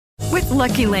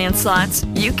Lucky Land Slots,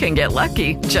 you can get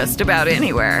lucky just about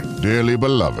anywhere. Dearly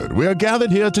beloved, we are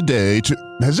gathered here today to...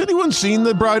 Has anyone seen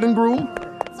the bride and groom?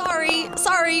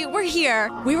 Sorry, we're here.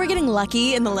 We were getting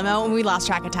lucky in the limo and we lost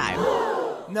track of time.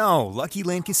 No, Lucky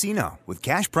Land Casino, with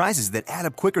cash prizes that add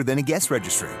up quicker than a guest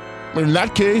registry. In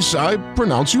that case, I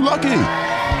pronounce you lucky.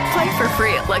 Play for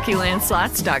free at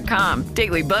LuckyLandSlots.com.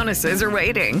 Daily bonuses are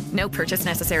waiting. No purchase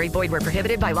necessary. Void where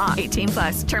prohibited by law.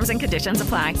 18+. Terms and conditions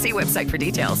apply. See website for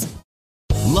details.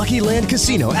 Lucky Land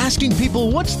Casino, asking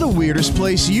people, what's the weirdest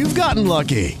place you've gotten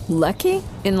lucky? Lucky?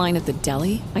 In line at the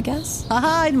deli, I guess?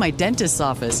 Aha, in my dentist's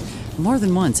office. More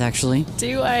than once, actually.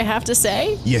 Do I have to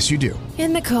say? Yes, you do.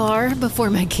 In the car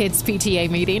before my kids' PTA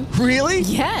meeting. Really?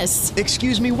 Yes.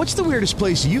 Excuse me, what's the weirdest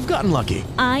place you've gotten lucky?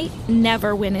 I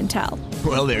never win and tell.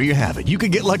 Well, there you have it. You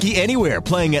can get lucky anywhere,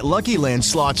 playing at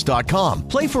LuckyLandSlots.com.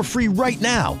 Play for free right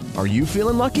now. Are you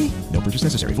feeling lucky? No purchase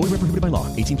necessary. Void where prohibited by law.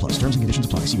 18+. Terms and conditions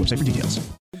apply. See website for details.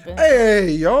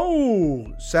 Hey,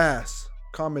 yo, Sass,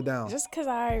 calm it down. Just because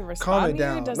I respond calm it to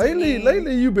down. you doesn't mean...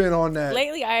 Lately, you've been on that.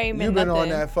 Lately, I ain't been You've been on nothing.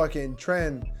 that fucking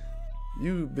trend.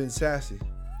 You've been sassy.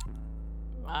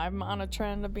 I'm on a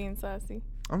trend of being sassy.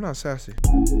 I'm not sassy.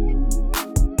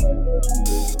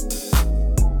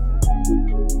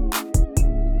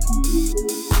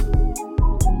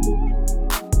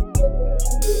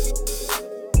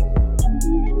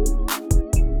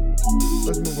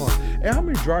 Let's move on. Hey, how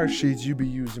many dryer sheets you be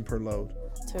using per load?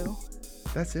 2.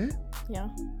 That's it? Yeah.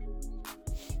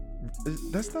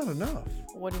 That's not enough.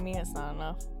 What do you mean it's not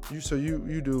enough? You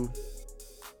do.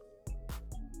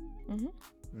 Mm-hmm.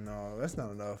 No, that's not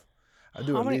enough. I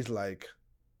do least like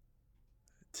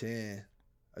 10.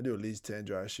 I do at least 10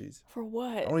 dry sheets. For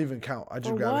what? I don't even count. I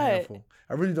just For grab what? a handful.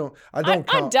 I really don't. I don't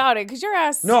count. I doubt it, because your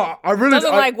ass No, I really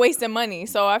doesn't like wasting money.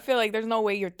 So I feel like there's no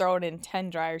way you're throwing in 10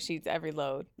 dryer sheets every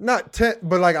load. Not 10,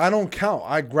 but like I don't count.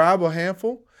 I grab a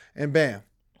handful and bam,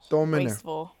 throw them in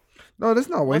Wasteful. there. No, that's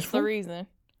not What's wasteful. the reason?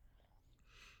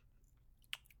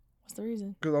 What's the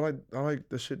reason? Because I like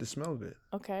the shit to smell good.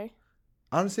 Okay.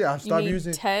 Honestly, I've stopped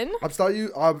using 10?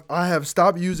 I have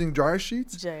stopped using dryer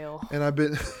sheets. Jail. And I've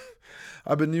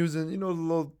been using, the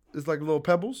little, it's like little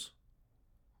pebbles.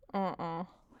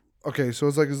 Okay, so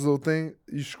it's like this little thing.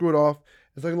 You screw it off.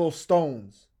 It's like little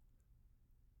stones.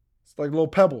 It's like little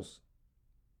pebbles.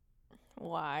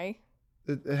 Why?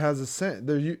 It has a scent.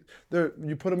 You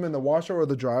put them in the washer or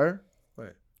the dryer.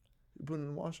 Wait, you put them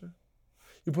in the washer?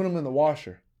 You put them in the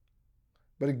washer.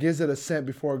 But it gives it a scent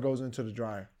before it goes into the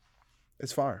dryer.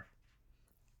 It's fire.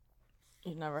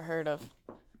 You've never heard of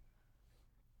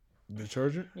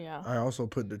Detergent? Yeah. I also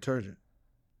put detergent.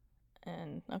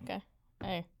 And okay.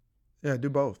 Hey. Yeah, do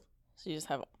both. So you just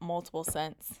have multiple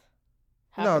scents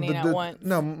happening at once.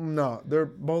 No, they're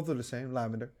both are the same.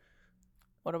 Lavender.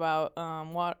 What about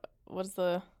what's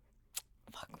the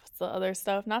other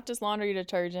stuff? Not just laundry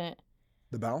detergent.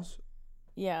 The Bounce?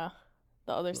 Yeah.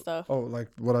 The other stuff. Oh, like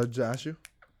what I just asked you?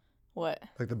 What?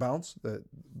 Like the Bounce? That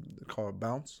they call it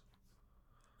Bounce?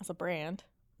 That's a brand.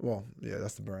 Well, yeah,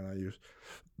 that's the brand I use.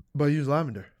 But I use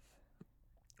lavender.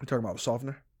 You're talking about a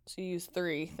softener? So you use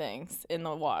 3 things in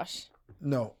the wash.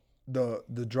 No.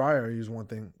 The dryer I use one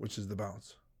thing, which is the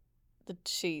Bounce. The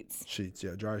sheets. Sheets,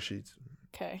 yeah, dryer sheets.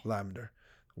 Okay. Lavender.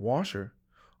 Washer,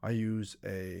 I use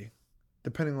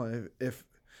depending on if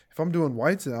I'm doing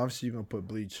whites, then obviously you're gonna put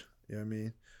bleach. You know what I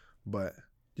mean? But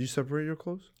do you separate your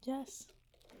clothes? Yes.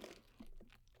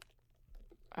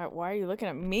 Why are you looking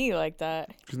at me like that?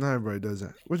 Because not everybody does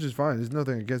that, which is fine. There's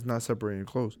nothing against not separating your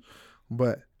clothes,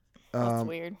 but that's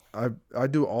weird. I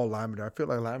do all lavender. I feel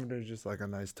like lavender is just like a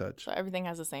nice touch. So everything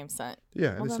has the same scent.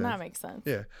 Yeah. Well, then that makes sense.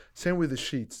 Yeah. Same with the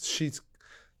sheets.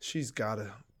 Sheets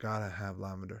gotta have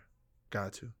lavender.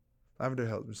 Got to. Lavender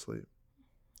helps me sleep.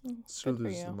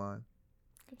 Soothes the mind.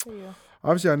 Good for you.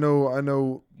 Obviously, I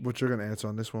know what you're gonna answer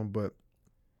on this one, but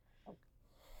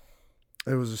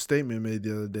there was a statement made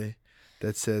the other day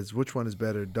that says, which one is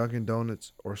better, Dunkin'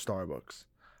 Donuts or Starbucks?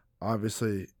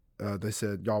 Obviously, they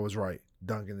said y'all was right.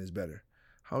 Dunkin' is better.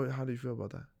 How do you feel about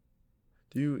that?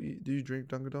 Do you drink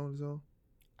Dunkin' Donuts at all?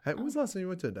 When was the last time you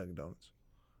went to a Dunkin' Donuts?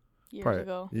 Years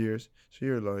ago. Years. So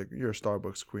you're a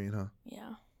Starbucks queen, huh?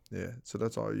 Yeah. Yeah. So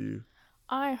that's all you.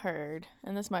 I heard,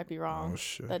 and this might be wrong,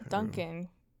 that Dunkin'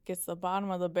 gets the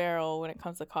bottom of the barrel when it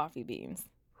comes to coffee beans.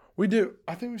 We do.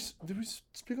 I think did we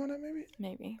speak on that maybe?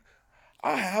 Maybe.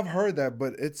 I have heard that,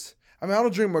 but I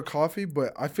don't drink more coffee,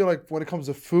 but I feel like when it comes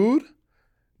to food,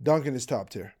 Dunkin' is top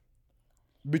tier.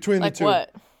 Between the two. Like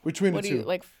what? Between the two.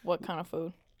 Like what kind of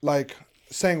food? Like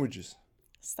sandwiches.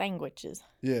 Sandwiches.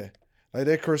 Yeah. Like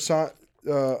that croissant,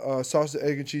 sausage,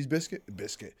 egg, and cheese biscuit.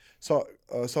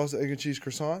 Sausage, egg, and cheese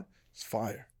croissant. It's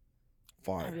fire.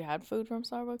 Fire. Have you had food from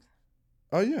Starbucks?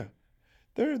 Oh yeah,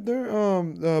 their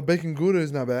bacon Gouda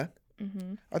is not bad.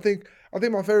 Mm-hmm. I think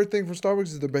my favorite thing from Starbucks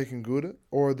is the bacon Gouda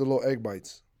or the little egg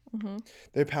bites. Mm-hmm.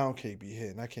 Their pound cake be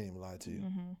hitting. I can't even lie to you.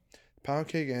 Mm-hmm. Pound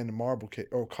cake and the marble cake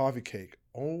or coffee cake.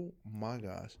 Oh my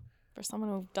gosh. For someone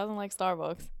who doesn't like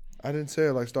Starbucks. I didn't say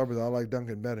I like Starbucks. I like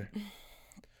Dunkin' better.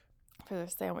 For their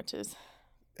sandwiches.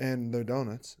 And their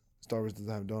donuts. Starbucks doesn't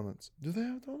have donuts. Do they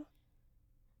have donuts?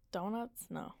 Donuts?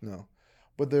 No. No.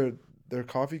 But their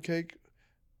coffee cake,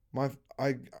 my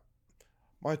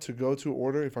to-go-to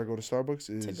order if I go to Starbucks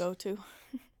is... To-go-to?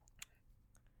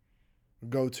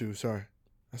 Go-to, sorry.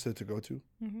 I said to-go-to.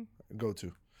 Mm-hmm.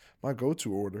 Go-to. My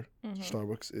go-to order,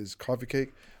 Starbucks, is coffee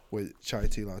cake with chai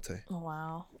tea latte. Oh,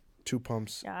 wow. 2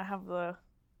 pumps. Yeah, I have the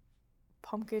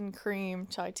pumpkin cream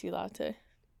chai tea latte.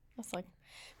 That's like...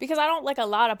 Because I don't like a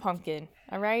lot of pumpkin,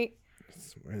 all right?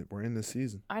 We're in the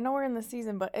season. I know we're in the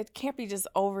season, but it can't be just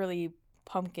overly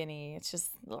pumpkin-y. It's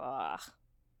just... Ugh.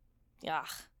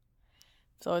 Yuck.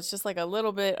 So it's just like a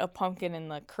little bit of pumpkin in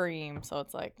the cream, so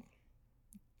it's like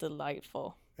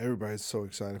delightful. Everybody's so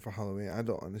excited for Halloween. I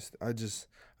don't understand.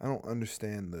 I don't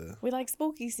understand the... We like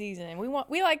spooky season.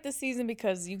 We like the season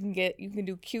because you can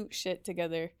do cute shit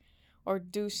together or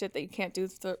do shit that you can't do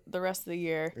the rest of the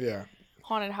year. Yeah.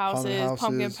 Haunted houses,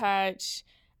 pumpkin patch,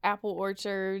 apple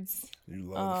orchards.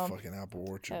 You love the fucking apple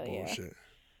orchard bullshit. Yeah.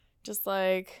 Just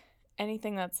like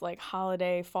anything that's like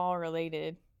holiday, fall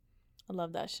related. I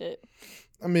love that shit.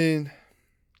 I mean...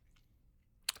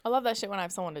 I love that shit when I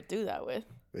have someone to do that with.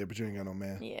 Yeah, but you ain't got no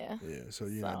man. Yeah. Yeah, so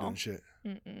you're not doing shit.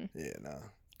 Mm-mm. Yeah, nah.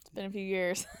 It's been a few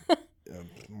years. Yeah,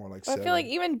 more like but 7. I feel like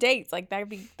even dates, like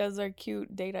those are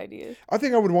cute date ideas. I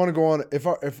think I would want to go on if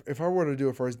I were to do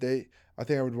a first date. I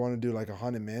think I would want to do like a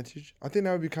haunted mansion. I think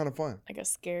that would be kind of fun. Like a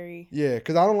scary. Yeah,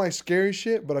 because I don't like scary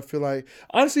shit, but I feel like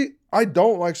honestly I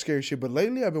don't like scary shit. But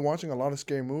lately I've been watching a lot of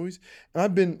scary movies, and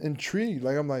I've been intrigued.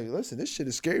 Like I'm like, listen, this shit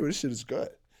is scary, but this shit is good.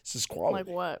 This is quality.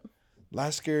 Like what?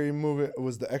 Last scary movie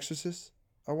was The Exorcist.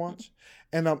 I watched,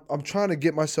 and I'm trying to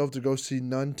get myself to go see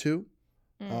Nun 2.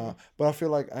 But I feel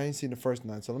like I ain't seen the first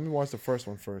Nun, so let me watch the first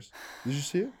one first. Did you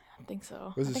see it? I think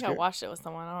so. I think I watched it with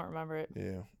someone. I don't remember it.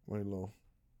 Yeah, one of the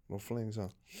little flings, huh?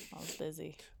 I was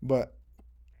busy. But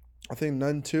I think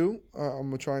Nun 2, I'm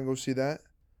gonna try and go see that.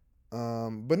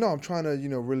 But no, I'm trying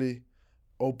to really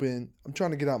open. I'm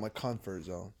trying to get out of my comfort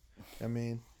zone. I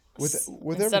mean, with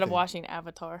instead everything. of watching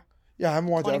Avatar. Yeah, I haven't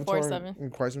watched Avatar 24/7. in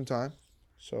quite some time,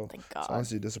 so Thank God. It's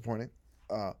honestly disappointing.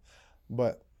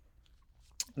 But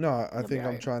no, I think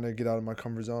I'm trying to get out of my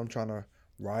comfort zone. I'm trying to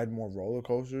ride more roller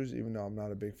coasters, even though I'm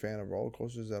not a big fan of roller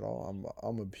coasters at all.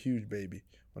 I'm a huge baby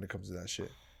when it comes to that shit,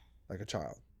 like a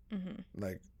child. Mm-hmm.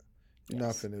 Like you're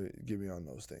not finna get me on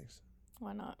those things.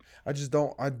 Why not? I just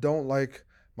don't. I don't like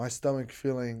my stomach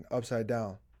feeling upside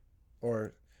down,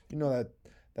 or that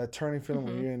turning feeling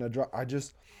when you're in a drop.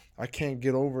 I can't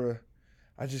get over.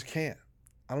 I just can't.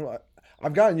 I don't.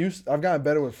 I've gotten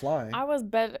better with flying. I was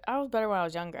better when I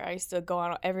was younger. I used to go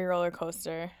on every roller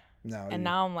coaster. Now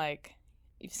I'm like,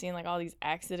 you've seen like all these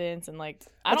accidents and like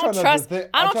I don't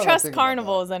trust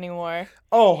carnivals anymore.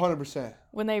 Oh, 100%.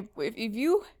 When if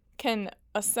you can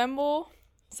assemble,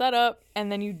 set up,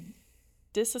 and then you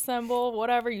disassemble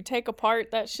whatever, you take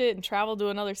apart that shit and travel to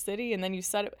another city and then you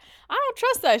set it. I don't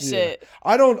trust that shit.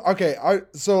 I don't. Okay.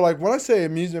 So like when I say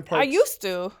amusement parks, I used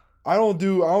to. I don't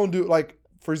do like.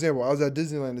 For example, I was at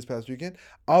Disneyland this past weekend.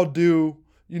 I'll do,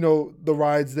 the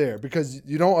rides there because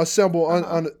you don't assemble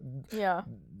on. Yeah.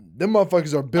 Them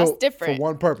motherfuckers are built for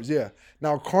one purpose. Yeah.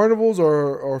 Now carnivals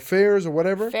or fairs or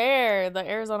whatever. The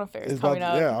Arizona Fair is coming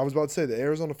up. Yeah, I was about to say the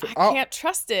Arizona Fair. I can't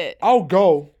trust it. I'll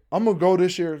go. I'm gonna go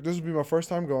this year. This will be my first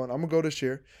time going. I'm gonna go this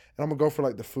year, and I'm gonna go for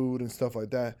like the food and stuff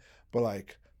like that. But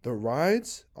like the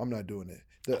rides, I'm not doing it.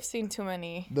 I've seen too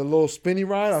many. The little spinny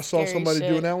ride, I saw somebody shit.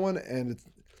 doing that one, and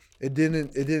it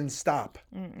didn't stop.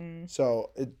 So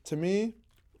to me,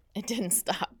 it didn't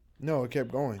stop. No, it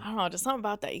kept going. I don't know, just something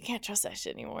about that. You can't trust that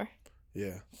shit anymore.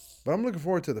 Yeah, but I'm looking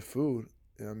forward to the food.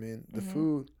 You know what I mean? The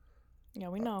food. Yeah,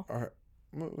 we know.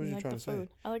 What was you trying to say?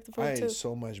 I like the food too. I ate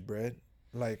so much bread.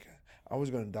 Like I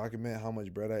was gonna document how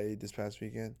much bread I ate this past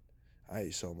weekend. I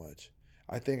ate so much.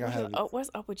 I think I had. What's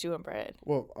up with you and bread?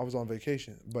 Well, I was on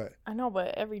vacation, but. I know,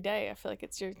 but every day I feel like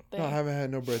it's your thing. No, I haven't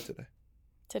had no bread today.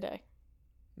 Today.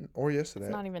 Or yesterday.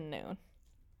 It's not even noon.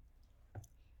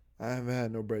 I haven't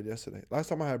had no bread yesterday. Last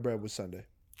time I had bread was Sunday.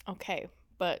 Okay,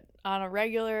 but on a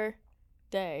regular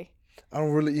day. I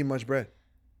don't really eat much bread.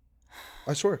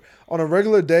 I swear. On a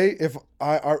regular day, if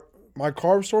my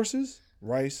carb sources,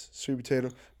 rice, sweet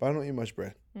potato, but I don't eat much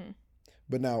bread.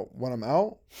 But now when I'm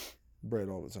out, bread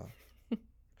all the time.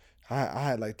 I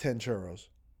had like 10 churros.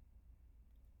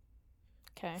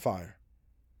 Okay. Fire.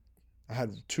 I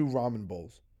had 2 ramen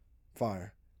bowls.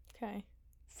 Fire. Okay.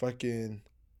 Fucking,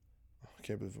 I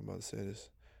can't believe I'm about to say this.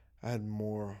 I had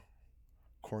more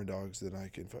corn dogs than I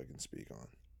can fucking speak on.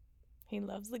 He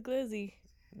loves the glizzy.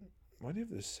 Why do you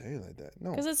have to say it like that?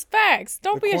 No. Because it's facts.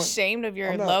 Don't be corn- ashamed of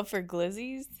your I'm not- love for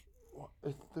glizzies.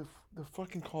 They're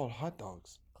fucking called hot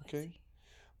dogs, okay?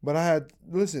 But I had,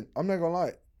 listen, I'm not gonna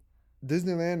lie.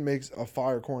 Disneyland makes a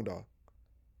fire corn dog.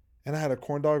 And I had a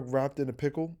corn dog wrapped in a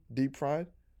pickle, deep fried.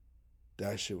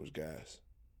 That shit was gas.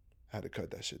 I had to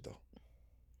cut that shit though.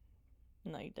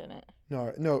 No, you didn't.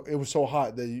 No, it was so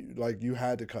hot that you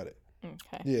had to cut it.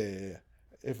 Okay. Yeah.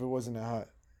 If it wasn't that hot,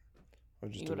 I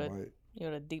would just do it right. You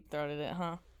would have deep throated it,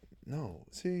 huh? No,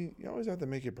 see, you always have to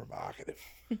make it provocative.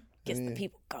 Gets the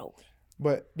people going.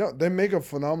 But no, they make a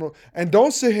phenomenal. And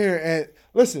don't sit here and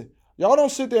listen. Y'all don't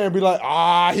sit there and be like,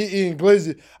 he eating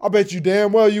glizzy. I bet you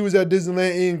damn well you was at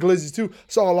Disneyland eating glizzies too.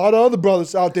 Saw a lot of other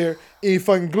brothers out there eating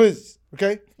fucking glizzies.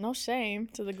 Okay. No shame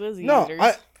to the glizzy No,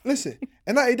 eaters. listen,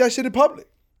 and I ate that shit in public.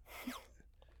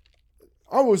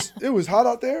 It was hot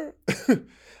out there.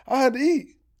 I had to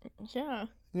eat. Yeah.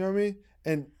 You know what I mean?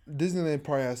 And Disneyland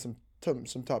probably has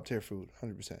some top tier food,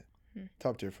 100%.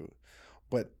 Top tier food.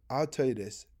 But I'll tell you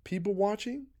this, people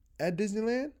watching at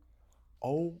Disneyland,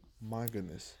 oh my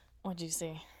goodness. What'd you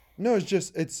see? No,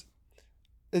 it's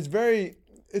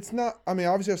not, I mean,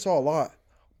 obviously I saw a lot,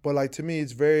 but like to me,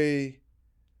 it's very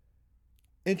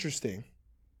interesting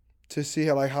to see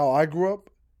how I grew up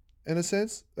in a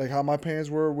sense, like how my parents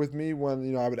were with me when,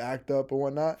 you know, I would act up and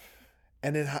whatnot.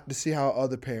 And then to see how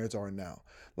other parents are now.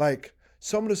 Like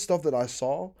some of the stuff that I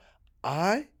saw,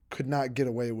 I could not get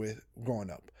away with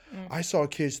growing up. I saw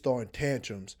kids throwing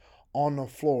tantrums on the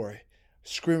floor,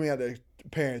 screaming at their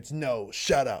parents, no,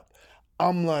 shut up.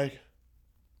 I'm like.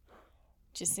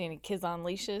 Did you see any kids on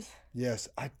leashes? Yes,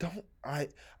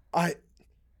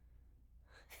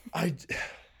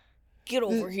 Get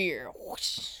over here.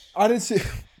 I didn't see.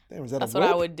 Damn, was that That's a what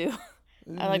I whip? would do.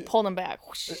 I like pull them back.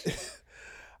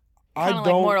 I Kind of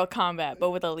like Mortal Kombat, but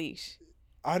with a leash.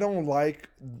 I don't like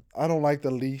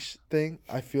the leash thing.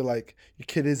 I feel like your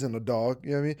kid isn't a dog.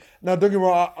 You know what I mean? Now, don't get me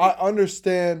wrong. I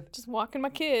understand. Just walking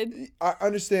my kid. I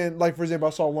understand. Like, for example,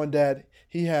 I saw one dad.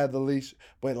 He had the leash,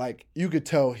 but like you could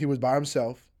tell he was by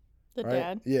himself. The right?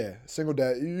 dad? Yeah, single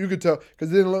dad. You could tell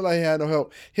because it didn't look like he had no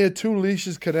help. He had 2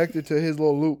 leashes connected to his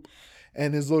little loop,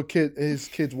 and his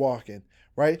kid's walking.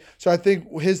 Right. So I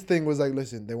think his thing was like,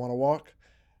 listen, they want to walk.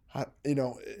 You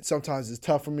know, sometimes it's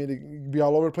tough for me to be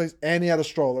all over the place. And he had a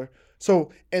stroller.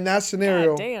 So in that scenario,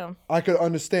 God damn. I could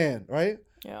understand, right?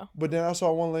 Yeah. But then I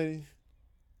saw one lady,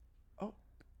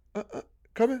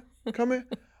 come here.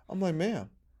 I'm like, ma'am,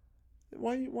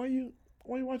 why you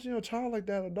watching your child like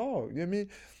that, a dog? You know what I mean?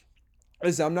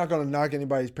 Listen, I'm not gonna knock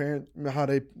anybody's parent, how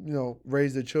they, you know,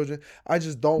 raise their children. I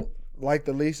just don't like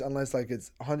the leash unless like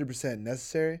it's 100%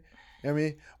 necessary. You know what I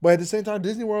mean? But at the same time,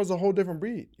 Disney World is a whole different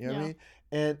breed. You know what I mean?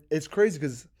 And it's crazy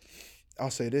because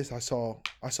I'll say this: I saw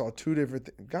 2 different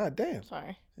things. God damn!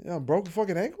 Sorry. Yeah, broke a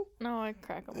fucking ankle. No, I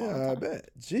crack them all Yeah, the I time. bet.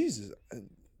 Jesus,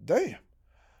 damn.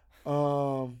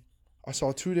 I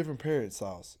saw 2 different parent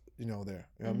styles. You know, there.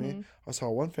 You know what I mean? I saw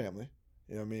one family.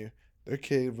 You know what I mean? Their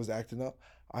kid was acting up.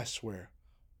 I swear,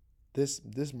 this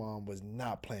mom was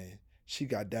not playing. She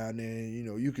got down there, and you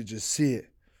know, you could just see it,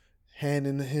 hand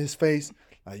in his face.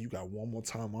 Like, you got one more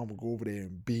time, I'm gonna go over there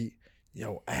and beat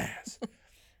your ass.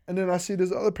 And then I see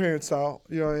this other parent style,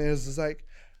 you know, and it's just like,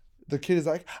 the kid is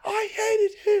like, I hate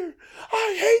it here.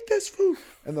 I hate this food.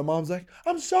 And the mom's like,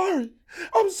 I'm sorry,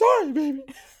 baby.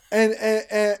 And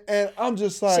I'm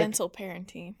just like, Gentle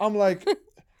parenting. I'm like,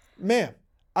 ma'am,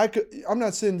 I'm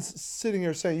not sitting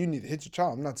here saying you need to hit your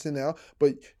child. I'm not saying that,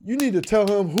 but you need to tell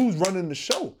him who's running the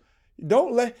show.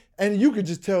 And you could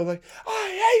just tell, like,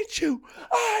 I hate you.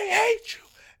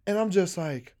 And I'm just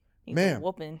like, ma'am,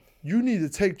 you need to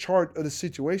take charge of the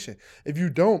situation. If you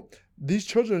don't, these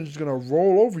children are just gonna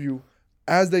roll over you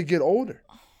as they get older.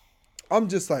 I'm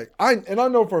just like, I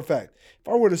know for a fact, if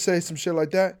I were to say some shit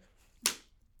like that,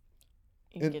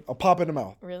 a pop in the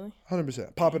mouth. Really?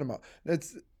 100%. Pop in the mouth.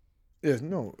 It's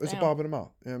a pop in the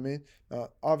mouth. You know what I mean?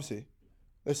 Obviously,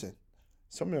 listen,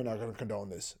 some of you are not gonna condone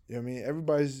this. You know what I mean?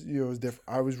 Everybody's, you know, is different.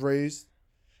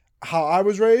 How I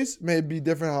was raised may be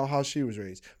different how she was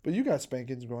raised. But you got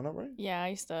spankings growing up, right? Yeah, I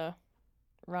used to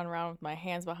run around with my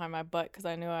hands behind my butt because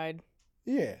I knew I'd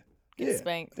get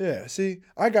spanked. Yeah, see,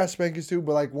 I got spankings too,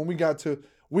 but like when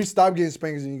we stopped getting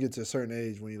spankings when you get to a certain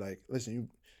age when you're like, listen,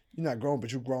 you're not grown,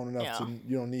 but you're grown enough to,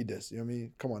 you don't need this. You know what I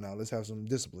mean? Come on now, let's have some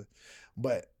discipline.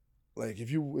 But like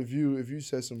if you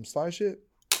said some sly shit,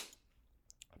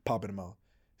 pop in the mouth.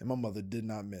 And my mother did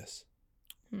not miss.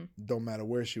 Don't matter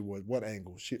where she was, what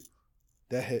angle.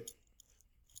 That hit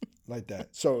like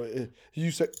that. So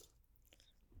you say,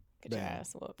 Get your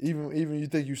ass whooped. even you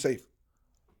think you safe.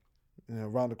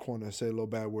 Around the corner, say a little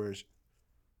bad words,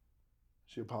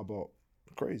 she'll pop up.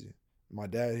 Crazy. My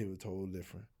dad, he was totally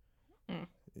different.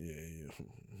 Yeah,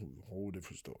 whole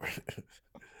different story.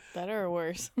 Better or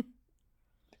worse?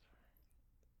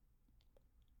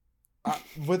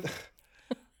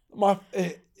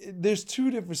 There's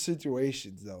two different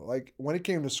situations though. Like when it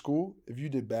came to school, if you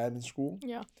did bad in school,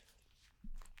 Yeah.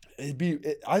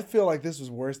 I feel like this was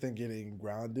worse than getting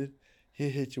grounded.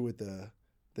 He'll hit you with the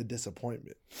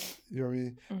disappointment. You know what I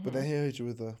mean? But then he'll hit you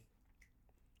with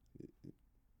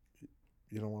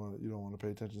you don't want to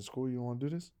pay attention to school. You don't want to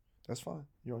do this. That's fine.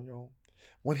 You're on your own.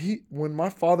 When my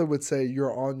father would say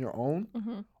you're on your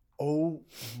own, oh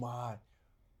my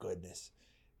goodness,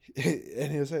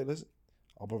 and he'll say, listen,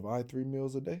 I'll provide 3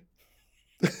 meals a day.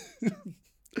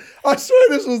 I swear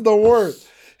this was the worst.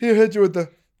 He'll hit you with the.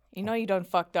 You know you done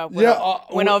fucked up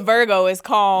when a Virgo is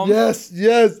calm. Yes.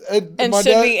 And my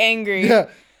should dad, be angry. Yeah.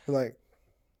 Like,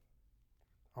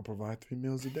 I'll provide 3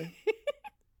 meals a day.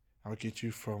 I'll get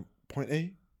you from point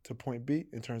A to point B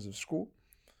in terms of school.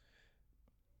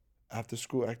 After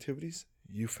school activities,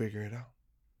 you figure it out.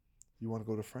 You want to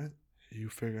go to friends? You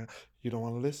figure it out. You don't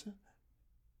want to listen?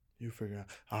 You figure it out.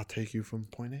 I'll take you from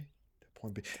point A to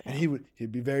point B. And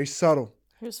he'd be very subtle.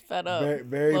 He was fed up. Very,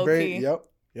 very, yep.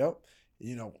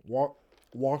 You know,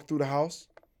 walk through the house.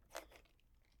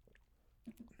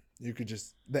 You could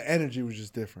just, the energy was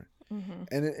just different. And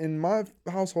in my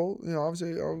household, you know,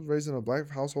 obviously I was raised in a black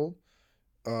household.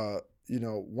 You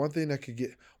know, one thing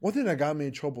that got me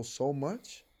in trouble so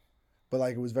much, but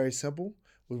like it was very simple,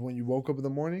 was when you woke up in the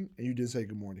morning and you didn't say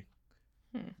good morning.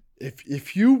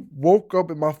 If you woke up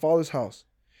in my father's house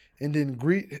and didn't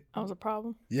greet, that was a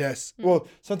problem. Yes. Well,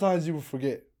 sometimes you would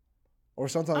forget, or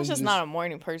sometimes I'm just not a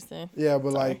morning person. Yeah,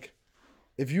 but like,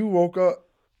 if you woke up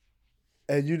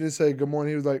and you didn't say good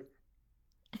morning, he was like,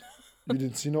 you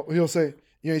didn't see no. He'll say,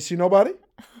 you ain't see nobody.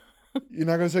 You're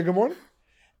not gonna say good morning.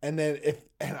 And then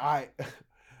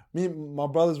my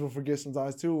brothers will forget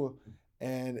sometimes too.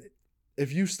 And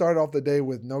if you start off the day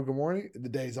with no good morning, the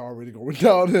day's already going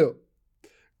downhill.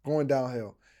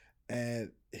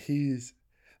 And he's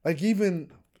like,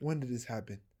 even when did this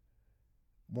happen?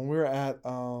 When we were at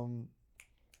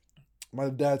my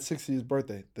dad's 60th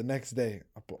birthday, the next day,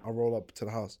 I roll up to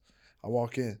the house. I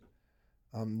walk in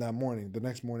that morning. The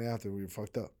next morning after, we were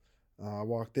fucked up. I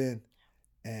walked in,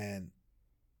 and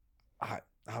I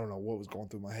don't know what was going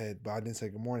through my head, but I didn't say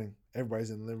good morning.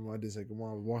 Everybody's in the living room. I didn't say good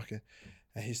morning. I was walking,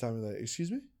 and he stopped me like,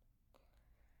 excuse me?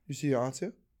 You see your aunts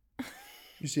here?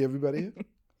 You see everybody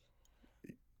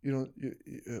here?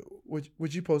 What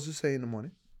you supposed to say in the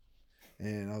morning?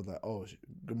 And I was like, oh,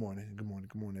 good morning, everyone,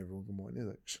 good morning. He's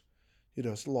like, you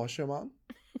just lost your mom?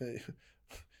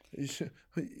 Is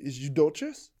you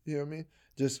Duchess? You know what I mean?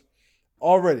 Just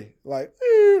already, like,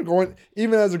 going,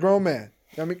 even as a grown man.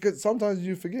 I mean, because sometimes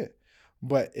you forget.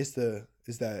 But it's that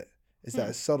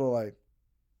subtle, like,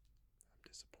 I'm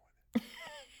disappointed.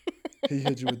 He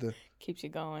hit you with the... Keeps you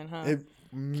going, huh?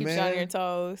 Keeps you on your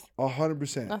toes.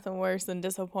 100%. Nothing worse than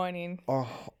disappointing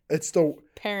it's the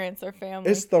parents or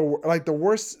family. It's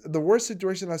the worst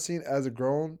situation I've seen as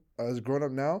grown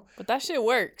up now. But that shit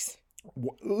works.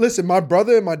 Listen, my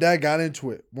brother and my dad got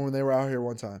into it when they were out here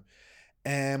one time.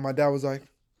 And my dad was like,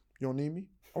 you don't need me?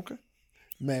 Okay.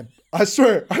 Man, I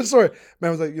swear.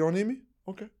 Man was like, you don't need me?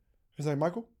 Okay. He's like,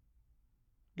 Michael,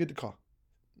 get the car.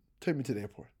 Take me to the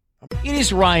airport. It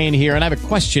is Ryan here, and I have a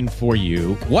question for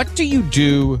you. What do you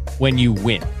do when you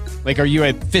win? Like, are you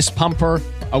a fist pumper,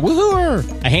 a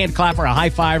woohooer, a hand clapper, a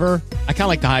high fiver? I kind of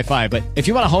like the high five, but if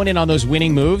you want to hone in on those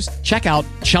winning moves, check out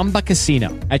Chumba Casino.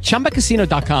 At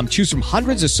ChumbaCasino.com, choose from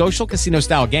hundreds of social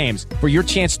casino-style games for your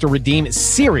chance to redeem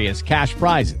serious cash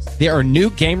prizes. There are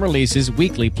new game releases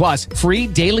weekly, plus free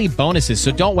daily bonuses,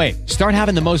 so don't wait. Start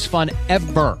having the most fun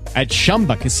ever at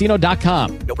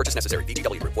ChumbaCasino.com. No purchase necessary.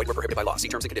 VGW. Void where prohibited by law. See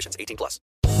terms and conditions. 18+.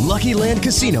 Lucky Land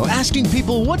Casino, asking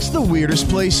people, what's the weirdest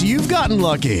place you've gotten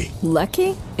lucky?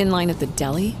 Lucky? In line at the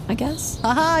deli, I guess?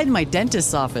 Aha, in my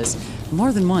dentist's office.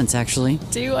 More than once, actually.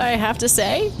 Do I have to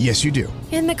say? Yes, you do.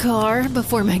 In the car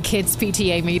before my kids'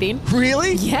 PTA meeting.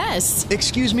 Really? Yes.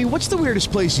 Excuse me, what's the weirdest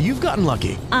place you've gotten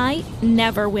lucky? I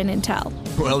never win and tell.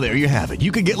 Well, there you have it.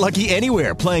 You can get lucky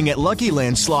anywhere, playing at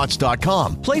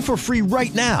LuckyLandSlots.com. Play for free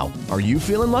right now. Are you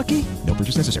feeling lucky? No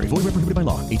purchase necessary. Void where prohibited by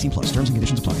law. 18+. Terms and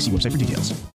conditions apply. See website for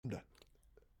details.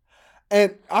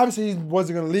 And obviously he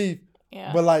wasn't going to leave.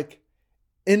 Yeah. But like,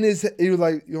 in his, he was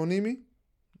like, you don't need me?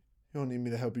 You don't need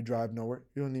me to help you drive nowhere.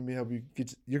 You don't need me to help you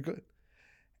you're good.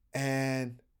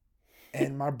 And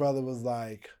my brother was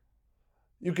like,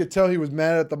 you could tell he was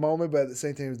mad at the moment, but at the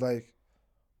same time, he was like,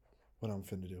 what I'm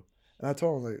finna do? And I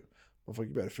told him, like, motherfucker,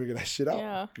 you better figure that shit out.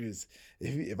 Yeah. Because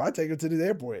if I take him to the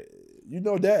airport, you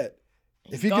know that.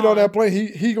 If he gone. get on that plane,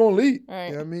 he gonna leave. Right.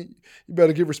 You know what I mean? You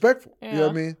better get respectful. Yeah. You know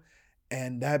what I mean?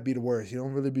 And that'd be the worst. He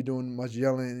don't really be doing much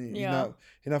yelling. He's not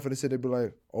finna sit there and be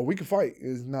like, oh, we can fight.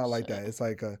 It's not like that. It's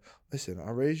like, listen, I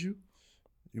raised you.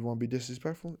 You want to be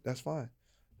disrespectful? That's fine.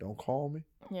 Don't call me.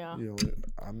 Yeah. You know,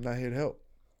 I'm not here to help.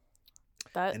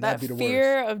 That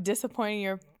fear of disappointing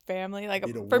your family, like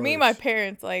for me, my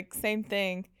parents, like same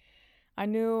thing. I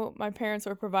knew my parents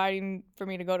were providing for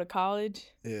me to go to college.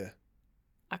 Yeah.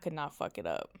 I could not fuck it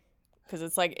up. Because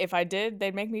it's like, if I did,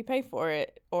 they'd make me pay for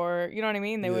it. Or, you know what I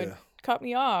mean? They would cut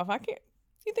me off. I can't,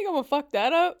 you think I'm going to fuck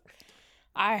that up?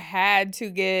 I had to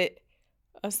get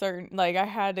a certain, like, I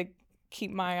had to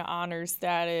keep my honors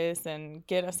status and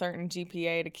get a certain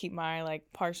GPA to keep my, like,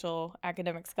 partial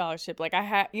academic scholarship. Like, I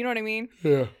had, you know what I mean?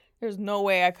 Yeah. There's no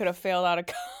way I could have failed out of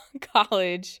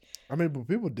college. I mean, but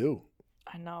people do.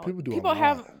 I know. People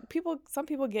do. Some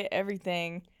people get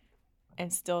everything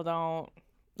and still don't.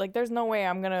 Like, there's no way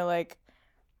I'm going to, like,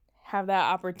 have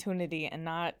that opportunity and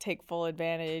not take full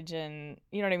advantage and,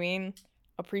 you know what I mean?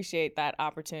 Appreciate that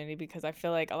opportunity, because I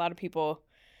feel like a lot of people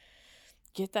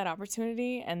get that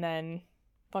opportunity and then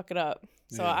fuck it up.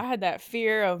 So I had that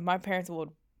fear of my parents would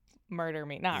murder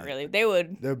me. Not really. They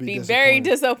would be very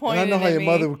disappointed. And I know how your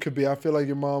mother could be. I feel like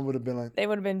your mom would have been like... They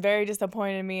would have been very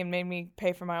disappointed in me and made me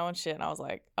pay for my own shit. And I was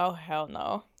like, oh, hell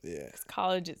no. Yeah.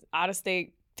 College is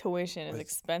out-of-state tuition is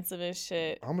expensive as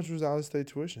shit. How much was out-of-state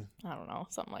tuition? I don't know.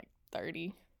 Something like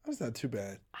 30. That's not too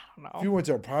bad. I don't know. If you went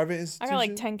to a private institution? I got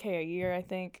like $10K a year, I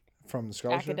think. From the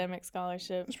scholarship? Academic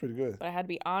scholarship. That's pretty good. But I had to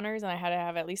be honors and I had to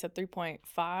have at least a 3.5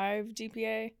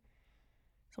 GPA.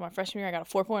 So my freshman year, I got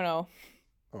a 4.0.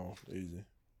 Oh, easy.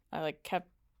 I got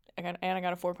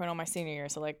a 4.0 my senior year.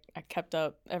 So like I kept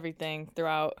up everything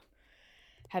throughout.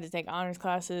 Had to take honors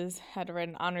classes. Had to write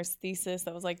an honors thesis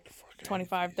that was like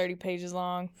 25, 30 pages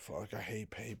long. Fuck, I hate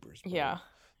papers. Bro. Yeah.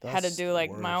 Had to do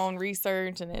like my own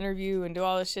research and interview and do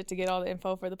all this shit to get all the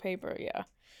info for the paper. Yeah.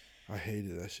 I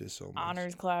hated that shit so much.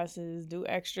 Honors classes, do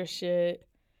extra shit.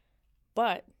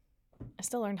 But I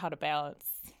still learned how to balance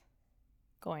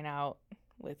going out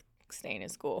with staying in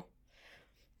school.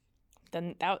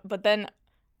 But then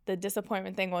the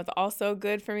disappointment thing was also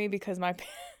good for me because I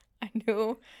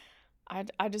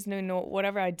just knew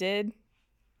whatever I did,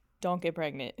 don't get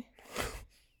pregnant.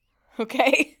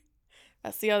 Okay?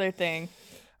 That's the other thing.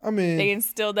 I mean, they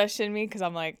instilled that shit in me because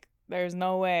I'm like, there's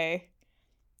no way.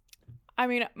 I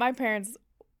mean, my parents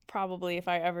probably, if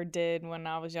I ever did when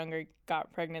I was younger,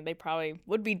 got pregnant, they probably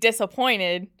would be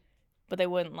disappointed, but they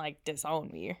wouldn't like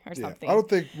disown me or something. I don't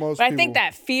think most But people... I think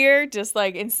that fear just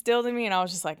like instilled in me, and I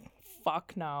was just like,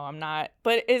 fuck no, I'm not.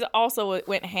 But it also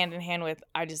went hand in hand with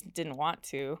I just didn't want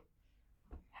to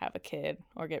have a kid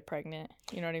or get pregnant.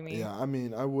 You know what I mean? Yeah, I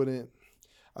mean, I wouldn't.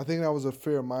 I think that was a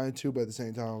fear of mine too, but at the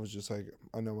same time, I was just like,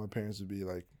 I know my parents would be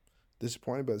like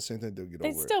disappointed, but at the same time, they'll get over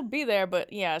it. They'd still be there,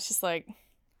 but yeah, it's just like,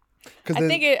 I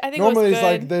think normally it was it's good.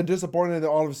 like they're disappointed, and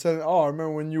all of a sudden, oh, I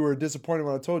remember when you were disappointed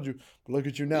when I told you, but look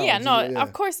at you now. Yeah, no,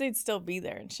 of course they'd still be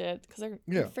there and shit because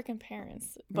they're freaking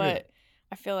parents. But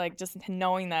I feel like just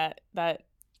knowing that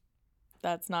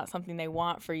that's not something they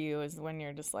want for you is when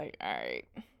you're just like, all right,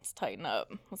 let's tighten up.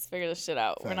 Let's figure this shit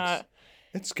out. Facts. We're not.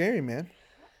 It's scary, man.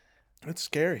 It's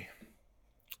scary.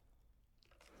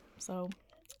 So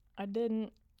I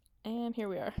didn't, and here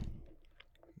we are.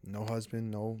 No husband,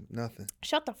 no nothing.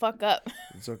 Shut the fuck up.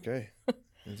 It's okay.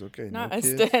 It's okay. No, no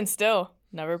kids. and still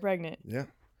never pregnant. Yeah.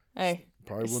 Hey,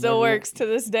 probably it still works to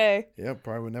this day. Yeah,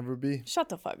 probably would never be. Shut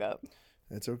the fuck up.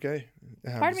 It's okay.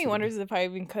 Part of me wonders if I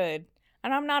even could.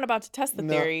 And I'm not about to test the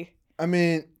theory. I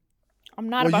mean, I'm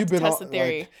not about to test the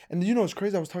theory. And you know what's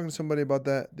crazy? I was talking to somebody about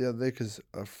that the other day because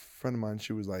a friend of mine,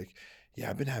 she was like, yeah,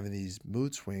 I've been having these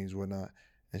mood swings, whatnot.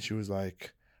 And she was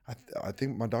like, I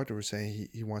think my doctor was saying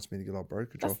he wants me to get off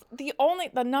birth control.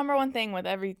 That's the number one thing with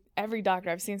every doctor.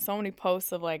 I've seen so many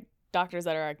posts of like doctors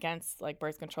that are against like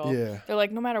birth control. Yeah. They're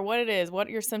like, no matter what it is, what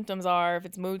your symptoms are, if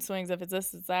it's mood swings, if it's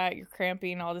this, it's that, you're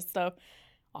cramping, all this stuff.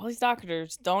 All these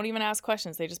doctors don't even ask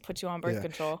questions. They just put you on birth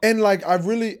control. And like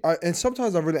and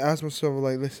sometimes I really ask myself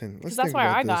like, listen, let's think that's why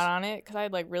about I this. got on it, because I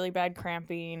had like really bad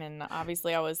cramping, and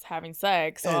obviously I was having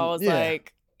sex, so I was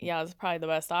like, yeah, it's probably the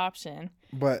best option.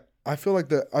 But I feel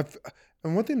like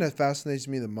and one thing that fascinates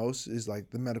me the most is like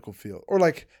the medical field or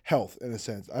like health in a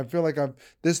sense. I feel like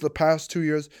the past 2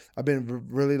 years, I've been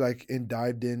really like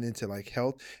dived into like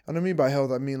health. And I mean by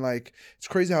health, I mean like, it's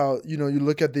crazy how, you know, you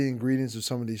look at the ingredients of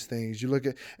some of these things. You look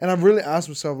at, and I've really asked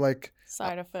myself like,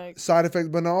 Side effects.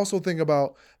 But I also think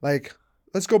about, like,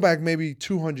 let's go back maybe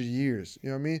 200 years. You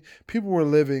know what I mean? People were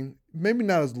living maybe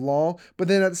not as long, but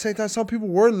then at the same time, some people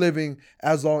were living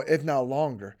as long, if not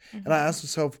longer. Mm-hmm. And I asked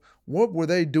myself, what were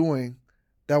they doing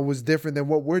that was different than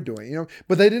what we're doing? You know,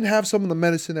 but they didn't have some of the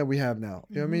medicine that we have now.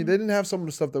 You know what I mean? They didn't have some of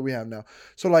the stuff that we have now.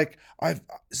 So like,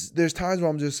 there's times where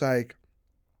I'm just like,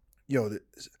 yo,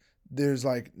 there's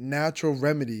like natural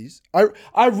remedies.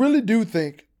 I really do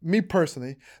think, me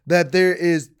personally, that there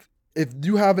is, if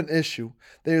you have an issue,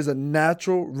 there's a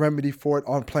natural remedy for it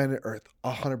on planet Earth,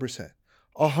 100%.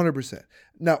 100%.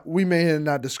 Now, we may have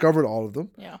not discovered all of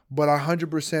them, but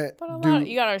 100% But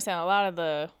you gotta understand, a lot of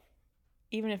the,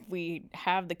 even if we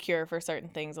have the cure for certain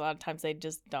things, a lot of times they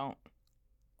just don't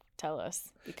tell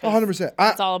us. Because 100%.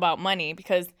 It's all about money,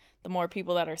 because the more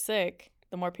people that are sick,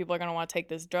 the more people are gonna want to take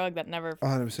this drug that never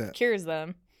 100%. cures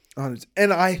them. 100%.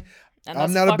 And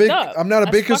I'm not a big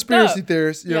That's conspiracy up.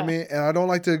 theorist, you know what I mean? And I don't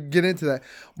like to get into that.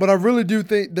 But I really do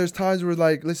think there's times where,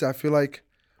 like, listen, I feel like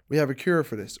we have a cure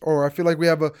for this, or I feel like we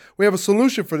have a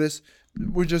solution for this.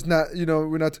 We're just not,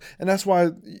 we're not. And that's why,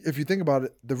 if you think about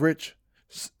it, the rich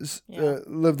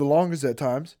live the longest at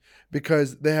times,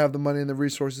 because they have the money and the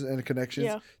resources and the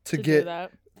connections to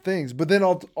get things. But then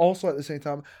also at the same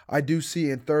time, I do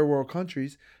see in third world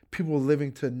countries, people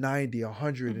living to 90,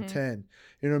 110.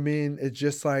 You know what I mean? It's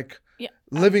just like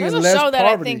living in less poverty. There's a show that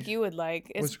I think you would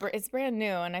like. It's brand new,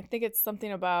 and I think it's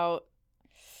something about,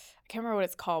 I can't remember what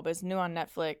it's called, but it's new on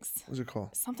Netflix. What's it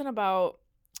called? Something about,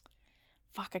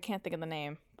 I can't think of the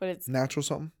name, but it's natural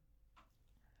something.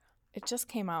 It just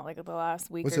came out like the last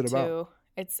week What's or it two. about?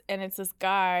 It's this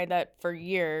guy that for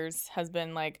years has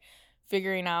been like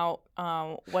figuring out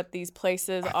what these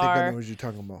places are. I think I know what you're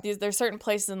talking about. There's certain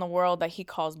places in the world that he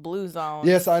calls blue zones.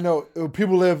 Yes, I know.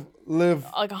 People live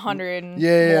like 100 more.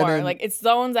 Then, like it's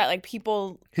zones that like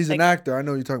people. He's like, an actor. I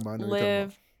know what you're talking about.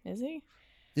 Live. Is he?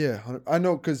 Yeah, I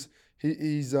know because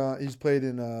he's played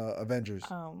in Avengers.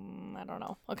 I don't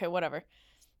know. Okay, whatever.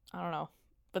 I don't know.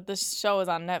 But this show is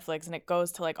on Netflix, and it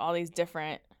goes to like all these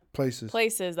different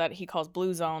places that he calls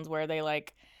blue zones, where they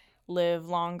like live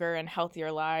longer and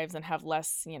healthier lives and have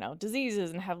less,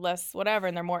 diseases and have less whatever,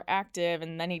 and they're more active.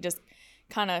 And then he just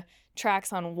kind of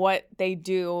tracks on what they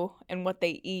do and what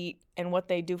they eat and what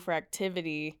they do for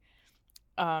activity,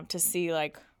 to see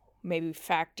like maybe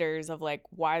factors of like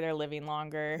why they're living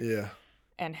longer. Yeah.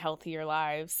 And healthier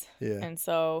lives. Yeah. And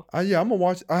so I'm gonna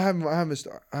watch. I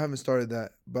haven't started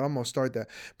that, but I'm gonna start that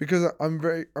because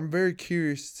I'm very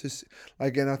curious to see,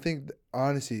 like, and I think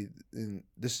honestly, and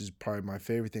this is probably my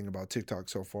favorite thing about TikTok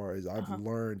so far is I've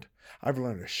learned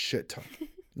a shit ton.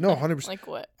 No, 100%. Like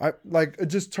what?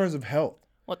 Just in terms of health.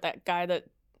 What, that guy that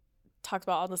talks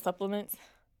about all the supplements?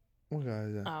 What guy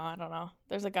is that? Oh, I don't know.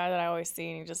 There's a guy that I always see,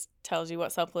 and he just tells you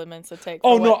what supplements to take.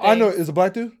 Oh no, I know. It's a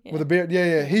black dude with a beard.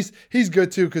 Yeah. He's good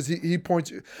too because he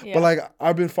points you. Yeah. But like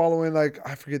I've been following, like,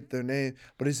 I forget their name,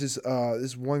 but it's this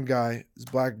one guy, this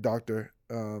black doctor.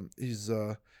 He's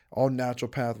all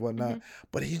naturopath, whatnot.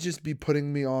 But he just be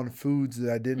putting me on foods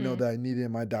that I didn't know that I needed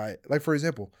in my diet. Like, for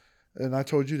example, and I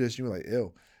told you this, you were like,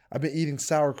 ew. I've been eating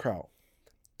sauerkraut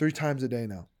 3 times a day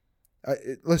now.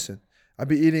 Listen, I've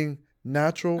been eating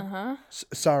natural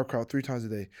sauerkraut 3 times a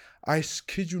day. I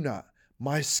kid you not,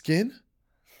 my skin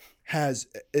has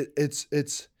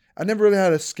it's I never really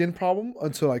had a skin problem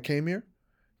until I came here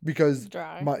because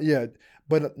dry.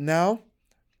 But now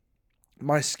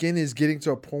my skin is getting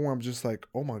to a point where I'm just like,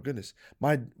 oh my goodness.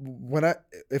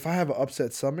 If I have an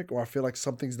upset stomach or I feel like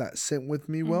something's not sitting with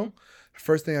me well, the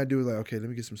first thing I do is like, okay, let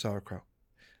me get some sauerkraut.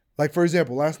 Like, for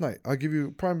example, last night, I'll give you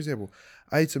a prime example.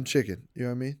 I ate some chicken, you know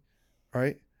what I mean? All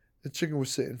right? The chicken was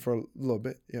sitting for a little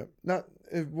bit.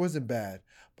 It wasn't bad,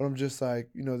 but I'm just like,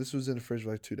 this was in the fridge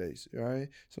for like 2 days. All right,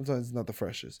 sometimes it's not the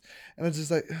freshest, and I'm just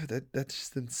like, that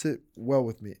just didn't sit well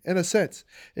with me. In a sense,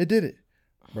 it did it,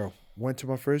 bro. Went to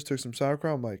my fridge, took some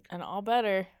sauerkraut. I'm like, and all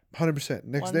better. 100%.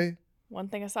 Next day, one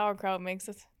thing of sauerkraut makes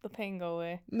the pain go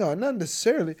away. No, not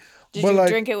necessarily. Did you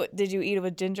drink it? Did you eat it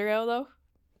with ginger ale though?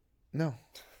 No.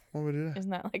 Why would I do that?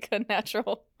 Isn't that like a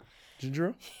natural ginger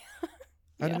ale?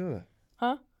 I didn't know that.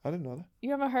 Huh? I didn't know that.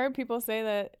 You haven't heard people say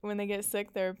that when they get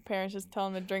sick, their parents just tell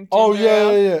them to drink ginger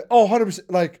ale? Yeah. Oh, 100%.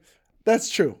 Like,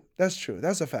 that's true. That's true.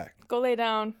 That's a fact. Go lay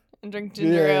down and drink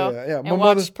ginger ale. Yeah. And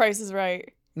watch Price is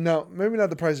Right. No, maybe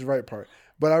not the Price is Right part.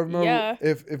 But I remember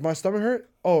if my stomach hurt,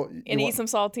 and eat some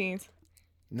saltines.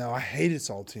 No, I hated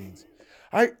saltines.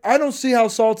 I don't see how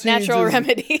saltines natural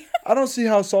remedy. I don't see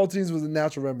how saltines was a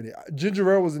natural remedy.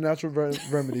 Ginger ale was a natural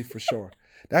remedy for sure.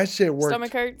 That shit worked.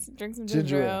 Stomach hurts, drink some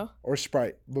ginger ale. Or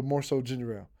Sprite, but more so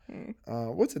ginger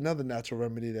ale. What's another natural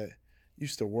remedy that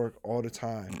used to work all the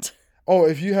time? Oh,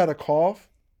 if you had a cough,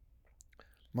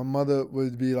 my mother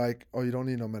would be like, "Oh, you don't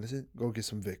need no medicine. Go get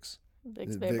some Vicks."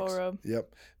 Vicks Vapor Rub.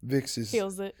 Yep, Vicks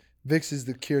Heals it. Vicks is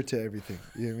the cure to everything.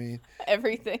 You know what I mean?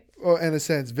 Everything. Well, in a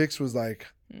sense, Vicks was like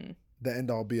the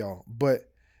end all be all. But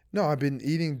no, I've been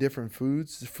eating different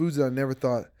foods that I never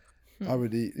thought I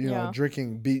would eat. You know,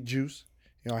 drinking beet juice.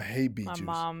 You know, I hate beet juice.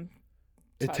 My mom.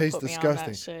 It tastes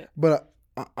disgusting. But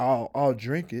I'll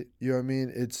drink it. You know what I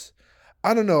mean?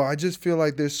 I don't know. I just feel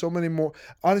like there's so many more.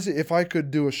 Honestly, if I could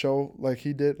do a show like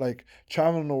he did, like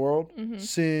traveling the world,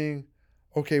 seeing,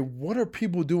 okay, what are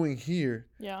people doing here?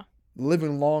 Yeah.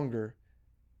 Living longer,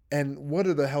 and what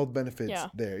are the health benefits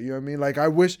there? You know what I mean? Like, I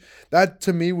wish that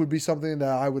to me would be something that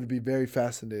I would be very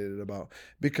fascinated about,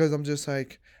 because I'm just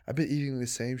like, I've been eating the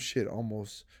same shit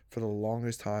almost for the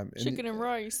longest time. Chicken and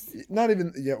rice. Not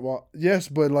even, yes,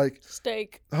 but like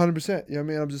steak. 100%. You know what I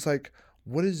mean? I'm just like,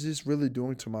 what is this really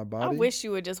doing to my body? I wish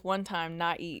you would just one time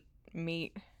not eat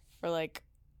meat for like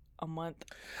a month.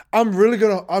 I'm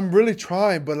really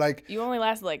trying, but like, you only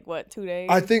lasted like what, 2 days?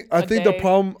 I think the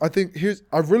problem,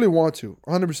 I really want to,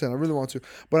 100%, I really want to,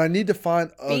 but I need to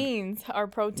find beans are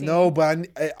protein. No, but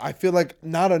I feel like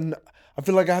I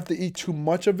feel like I have to eat too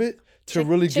much of it to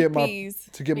really get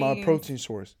my protein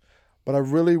source. But I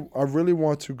really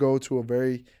want to go to a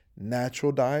very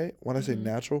natural diet. When I say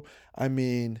natural, I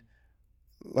mean,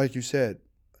 like you said,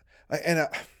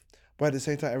 but at the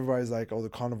same time, everybody's like, "Oh, the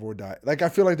carnivore diet." Like, I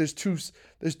feel like there's two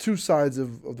sides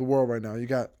of the world right now. You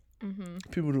got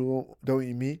people who don't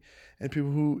eat meat and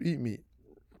people who eat meat.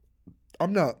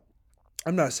 I'm not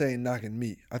saying knocking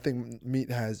meat. I think meat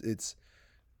has its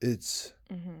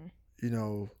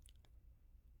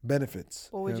benefits.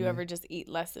 Or would you ever just eat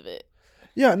less of it?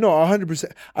 Yeah, no,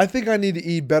 100%. I think I need to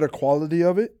eat better quality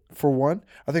of it, for one.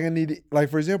 I think I need to, like,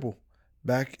 for example,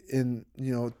 back in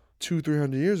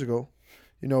 200-300 years ago,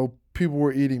 people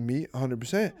were eating meat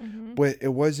 100%, but it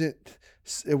wasn't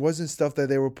stuff that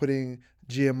they were putting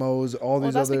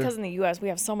GMOs, that's because in the U.S. we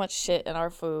have so much shit in our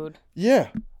food. Yeah.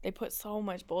 They put so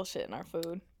much bullshit in our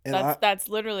food. And that's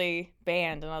literally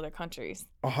banned in other countries.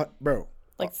 Bro.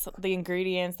 Like the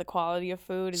ingredients, the quality of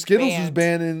food is Skittles banned. is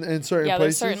banned in certain places. Yeah,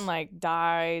 there's certain like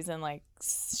dyes and like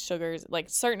sugars, like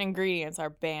certain ingredients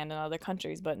are banned in other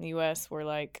countries, but in the U.S. we're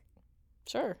like,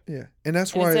 sure. Yeah, and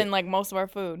that's why it's in like most of our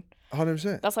food.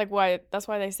 100%. That's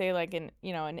why they say like in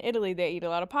Italy they eat a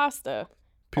lot of pasta.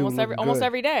 Almost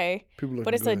every day.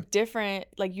 But it's a different,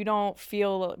 like, you don't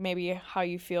feel maybe how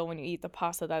you feel when you eat the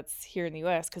pasta that's here in the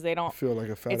U.S. because they don't feel like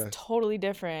a fat ass. It's totally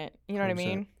different. You know 100%. What I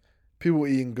mean? People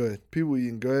eating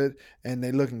good, and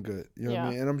they looking good. You know what I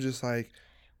mean? And I'm just like,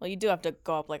 well, you do have to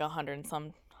go up like 100 and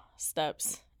some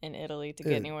steps in Italy to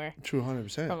get anywhere. True,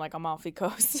 100%. From like Amalfi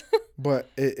Coast. But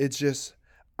it's just,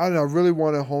 I don't know. I really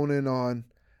want to hone in on.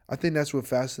 I think that's what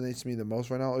fascinates me the most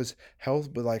right now is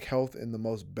health, but like health in the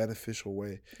most beneficial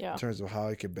way in terms of how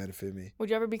it can benefit me. Would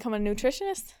you ever become a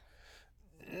nutritionist?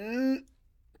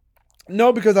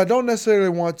 No, because I don't necessarily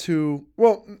want to.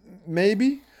 Well,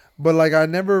 maybe, but like I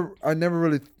never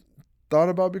really thought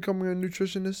about becoming a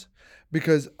nutritionist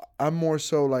because I'm more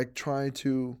so like trying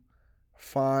to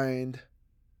find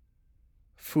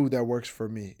food that works for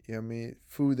me. You know what I mean?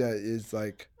 Food that is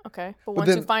like. Okay, but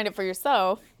once you find it for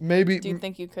yourself, maybe. Do you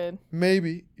think you could?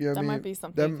 Maybe, you know what I mean? That might be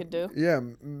something you could do. Yeah,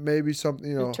 maybe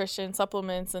something, nutrition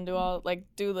supplements and do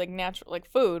natural like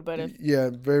food, but if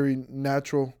very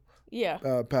natural. Yeah.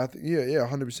 Path. Yeah,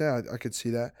 100%. I could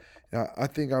see that. Yeah, I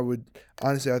think I would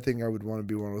want to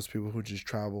be one of those people who just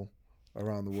travel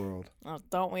around the world. Oh,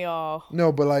 don't we all?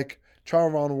 No, but like travel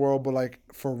around the world, but like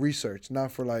for research,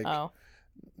 not for like. Oh.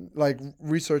 Like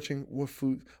researching what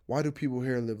food, why do people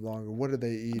here live longer? What are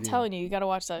they eating? I'm telling you, you got to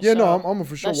watch that show. Yeah, no, I'm gonna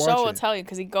for sure watch it. The show will tell you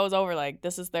because he goes over like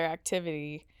this is their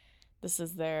activity, this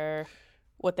is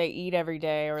what they eat every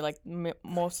day or like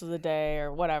most of the day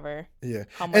or whatever. Yeah,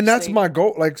 and that's my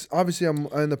goal. Like obviously, I'm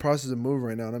in the process of moving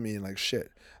right now, and I'm eating like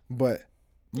shit. But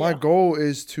my goal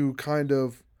is to kind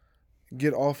of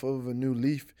get off of a new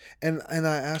leaf. And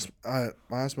I asked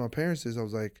my parents this. I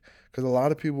was like, because a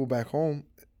lot of people back home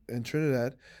in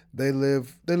Trinidad, they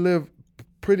live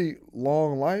pretty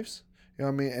long lives, you know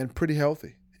what I mean, and pretty healthy,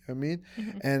 you know what I mean?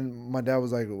 Mm-hmm. And my dad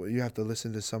was like, well, you have to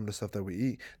listen to some of the stuff that we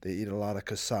eat. They eat a lot of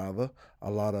cassava,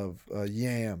 a lot of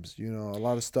yams, a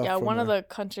lot of stuff. Yeah, one of the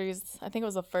countries, I think it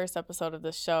was the first episode of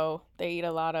the show, they eat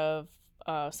a lot of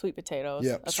sweet potatoes.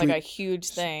 Yeah, that's like a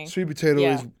huge thing. Sweet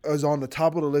potato is on the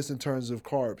top of the list in terms of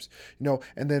carbs,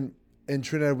 and then in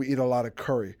Trinidad we eat a lot of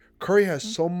curry. Curry has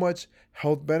so much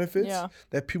health benefits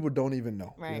that people don't even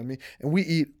know. Right. You know what I mean? And we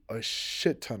eat a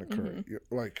shit ton of curry,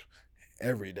 like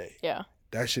every day. Yeah.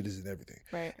 That shit is in everything.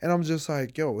 Right. And I'm just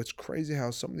like, yo, it's crazy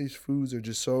how some of these foods are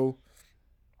just so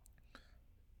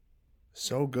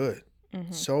So good.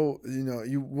 Mhm. So,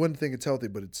 you wouldn't think it's healthy,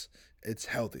 but it's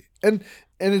healthy. And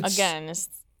it's Again, it's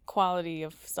quality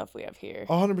of stuff we have here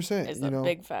 100%, is a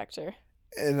big factor.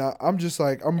 And I'm just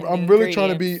like I'm And the really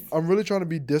trying to be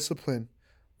ingredients. disciplined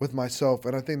with myself,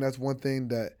 and I think that's one thing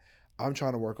that I'm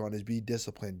trying to work on is be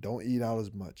disciplined. Don't eat out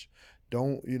as much.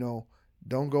 Don't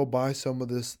don't go buy some of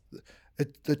this.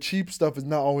 The cheap stuff is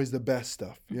not always the best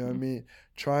stuff. You know what I mean?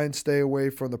 Try and stay away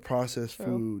from the processed True.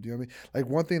 food. You know what I mean? Like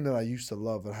one thing that I used to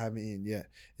love that I haven't eaten yet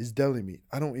is deli meat.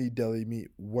 I don't eat deli meat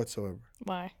whatsoever.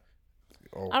 Why?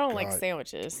 Oh, I don't like God.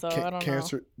 sandwiches, so I don't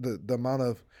Cancer, the amount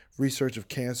of research of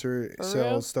cancer For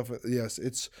cells, real? stuff. Yes,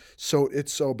 it's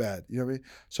so bad. You know what I mean?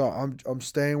 So I'm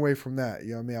staying away from that.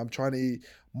 You know what I mean? I'm trying to eat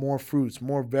more fruits,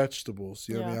 more vegetables.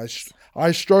 You know what I mean?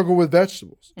 I struggle with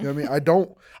vegetables. You know what I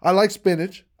mean? I like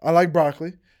spinach. I like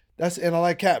broccoli. And I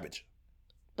like cabbage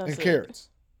That's and it. carrots.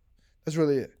 That's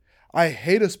really it. I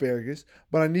hate asparagus,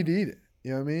 but I need to eat it.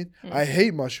 You know what I mean? I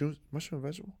hate mushrooms. Mushroom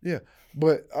vegetable? Yeah.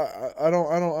 But I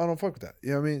don't fuck with that.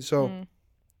 You know what I mean? So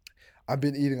I've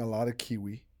been eating a lot of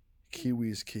kiwi.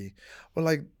 Kiwi is key. But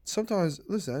like sometimes,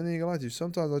 listen, I ain't gonna lie to you.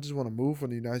 Sometimes I just want to move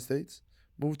from the United States,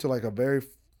 move to like a very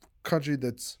country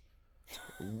that's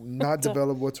not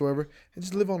developed whatsoever, and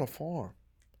just live on a farm.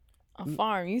 A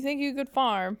farm. You think you could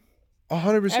farm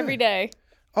 100%. every day?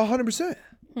 100%.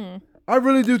 I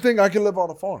really do think I can live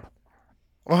on a farm.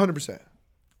 100%.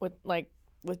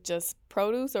 With just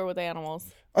produce or with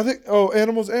animals? I think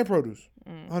animals and produce.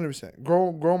 100%.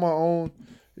 Grow my own.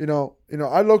 I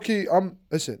low key.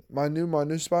 My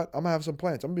new spot. I'm gonna have some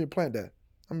plants. I'm gonna be a plant dad.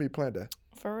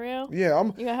 For real? Yeah,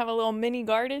 You gonna have a little mini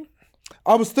garden?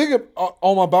 I was thinking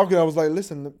on my balcony. I was like,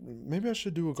 listen, maybe I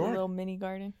should do a A garden. little mini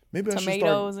garden. Maybe I should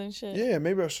Tomatoes start, and shit. Yeah,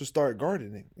 maybe I should start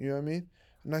gardening. You know what I mean?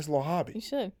 A nice little hobby. You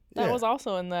should. That Yeah. was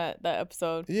also in that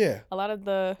episode. Yeah. A lot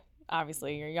of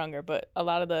obviously you're younger, but a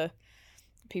lot of the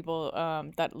people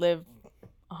that live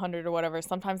 100 or whatever,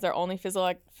 sometimes their only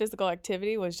physical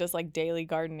activity was just like daily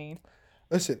gardening.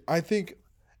 Listen, I think,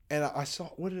 and I saw.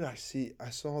 What did I see? I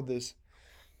saw this.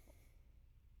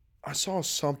 I saw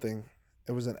something.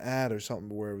 It was an ad or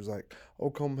something where it was like, "Oh,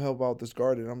 come help out this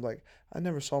garden." I'm like, I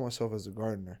never saw myself as a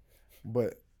gardener,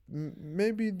 but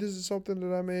maybe this is something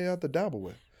that I may have to dabble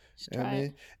with. You know what I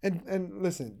mean? And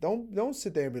listen, don't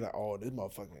sit there and be like, "Oh, this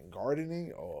motherfucking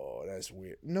gardening. Oh, that's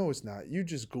weird." No, it's not. You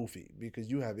just goofy because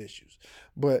you have issues.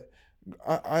 But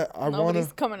I Nobody's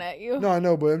wanna coming at you. No, I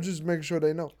know, but I'm just making sure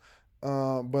they know.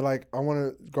 But like I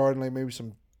want to garden like maybe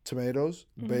some tomatoes,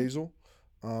 basil,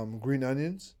 green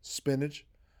onions, spinach.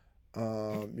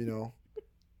 100%.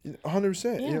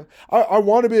 Yeah. I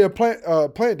want to be a plant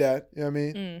dad. You know what I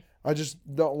mean? I just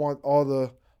don't want all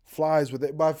the flies with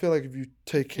it. But I feel like if you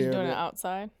take care You're of doing it, it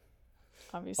outside,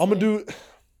 obviously. I'm gonna do.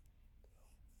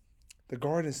 The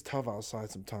garden's tough outside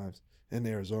sometimes in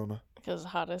Arizona. Because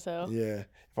it's hot as hell. Yeah,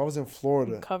 if I was in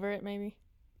Florida, Cover it maybe.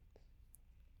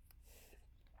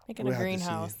 Making We'll a have to see.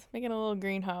 greenhouse. Making a little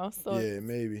greenhouse. So yeah,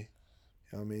 maybe. You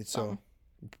know what I mean? So something.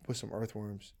 put some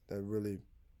earthworms.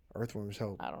 Earthworms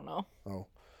help. I don't know. Oh,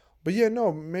 but yeah,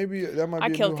 no, maybe that might be I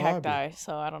a kill new cacti, hobby.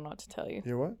 so I don't know what to tell you.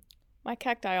 You what? My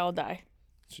cacti all die.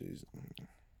 Jeez.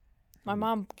 My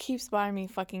mom keeps buying me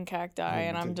fucking cacti,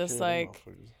 and I'm just like,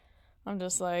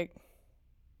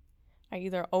 I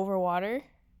either overwater,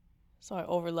 so I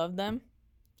overlove them,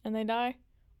 and they die,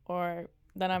 or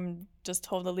then I'm just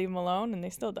told to leave them alone, and they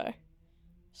still die.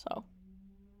 So,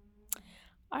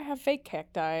 I have fake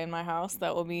cacti in my house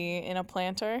that will be in a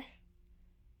planter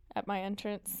at my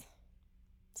entrance.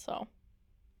 So,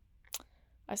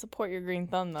 I support your green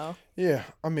thumb, though. Yeah,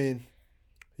 I mean,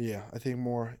 yeah, I think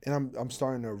more, and I'm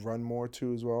starting to run more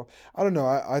too as well. I don't know.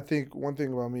 I think one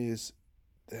thing about me is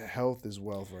health is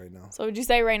wealth right now. So, would you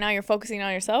say right now you're focusing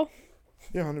on yourself?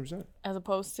 Yeah, 100%. As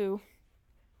opposed to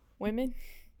women?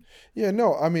 Yeah,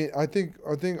 no, I mean, I think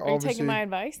Are you obviously. taking my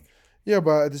advice? Yeah,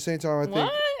 but at the same time, I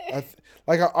think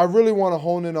What? I really want to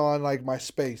hone in on like my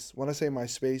space. When I say my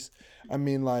space, I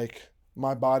mean like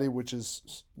my body, which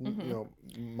is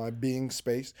my being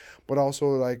space, but also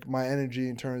like my energy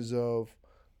in terms of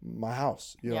my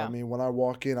house. You know what I mean? When I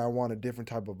walk in, I want a different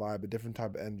type of vibe, a different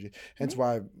type of energy. Hence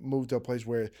why I moved to a place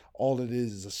where all it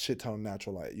is a shit ton of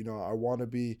natural light. I want to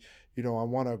be, I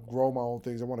want to grow my own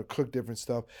things. I want to cook different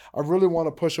stuff. I really want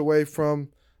to push away from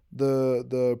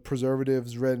the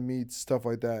preservatives, red meats, stuff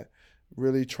like that.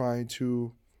 Really trying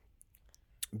to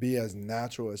be as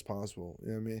natural as possible.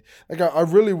 You know what I mean? Like I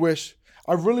really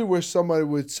wish somebody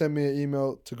would send me an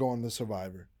email to go on the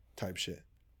Survivor type shit.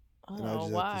 And I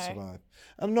just have to survive.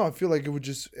 I don't know. I feel like it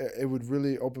would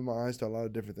really open my eyes to a lot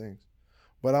of different things.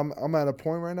 But I'm at a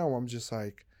point right now where I'm just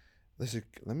like, listen,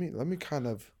 let me kind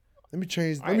of Let me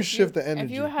change. All Let right, me shift the energy.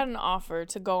 If you had an offer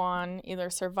to go on either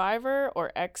Survivor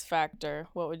or X Factor,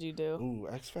 what would you do? Ooh,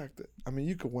 X Factor. I mean,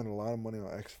 you could win a lot of money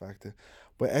on X Factor,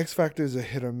 but X Factor is a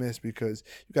hit or miss because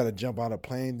you got to jump out of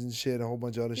planes and shit, a whole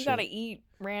bunch of other shit. You gotta eat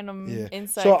random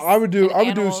insects. So I would do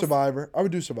animals. Survivor. I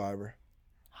would do Survivor.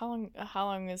 How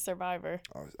long is Survivor?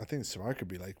 I think Survivor could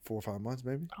be like 4 or 5 months,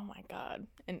 maybe. Oh my god!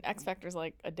 And X Factor's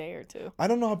like a day or two. I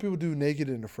don't know how people do Naked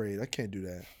and Afraid. I can't do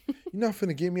that. You're not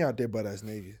finna get me out there butt ass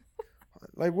naked.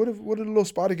 Like, what if a little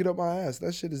spider get up my ass?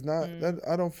 That shit is not. That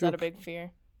I don't feel. Is that a big fear?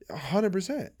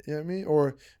 100%. You know what I mean?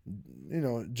 Or,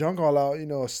 junk all out.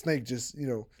 A snake just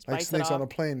like snakes on a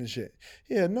plane and shit.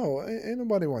 Yeah, no, ain't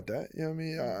nobody want that. You know what I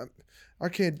mean? I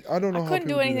can't. I don't know. I couldn't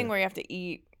do anything where you have to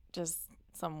eat just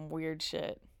some weird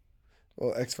shit.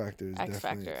 Well, X Factor is X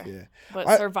definitely, Factor. yeah.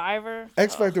 But Survivor?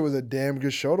 X Factor was a damn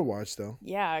good show to watch, though.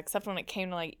 Yeah, except when it came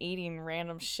to, like, eating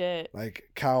random shit. Like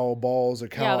cow balls or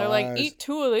cow Yeah, they're like, eyes. eat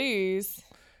 2 of these.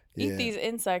 Yeah. Eat these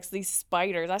insects, these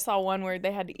spiders. I saw one where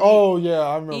they had to eat, Oh, yeah,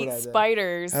 I remember that.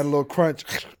 spiders. Had a little crunch.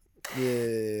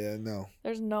 Yeah, no.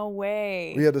 There's no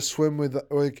way. We had to swim with,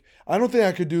 like, I don't think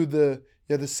I could do you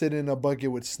had to sit in a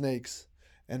bucket with snakes.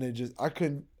 And I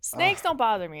couldn't. Snakes don't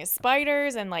bother me. It's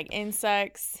spiders and like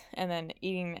insects, and then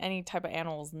eating any type of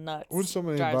animal's nuts. What if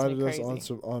somebody drives me invited us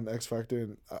crazy. on X Factor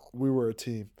and we were a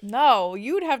team? No,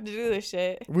 you'd have to do this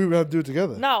shit. We would have to do it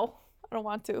together. No, I don't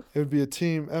want to. It would be a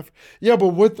team effort. Yeah, but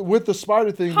with the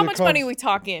spider thing. How much money are we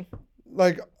talking?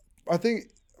 Like, I think.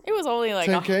 It was only like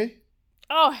 $10K.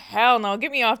 Oh hell no! Get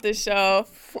me off this show.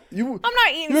 I'm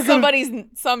not eating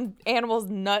some animal's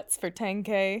nuts for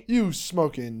 $10K. You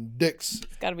smoking dicks.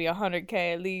 It's got to be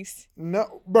 $100K at least.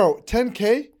 No, bro,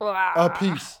 $10K a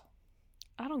piece.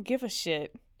 I don't give a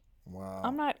shit. Wow.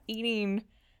 I'm not eating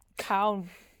cow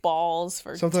balls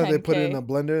for Sometimes 10K. they put it in a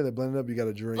blender. They blend it up. You got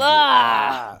to drink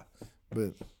it.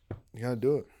 But you got to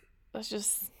do it. That's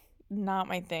just not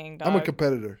my thing, dog. I'm a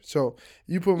competitor. So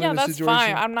you put me in a situation. Yeah,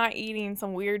 that's fine. I'm not eating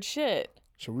some weird shit.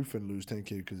 So we finna lose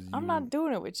 $10K because you. I'm not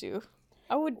doing it with you.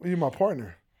 I would. You're my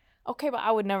partner. Okay, but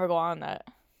I would never go on that.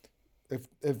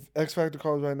 If X Factor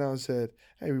calls right now and said,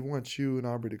 "Hey, we want you and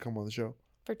Aubrey to come on the show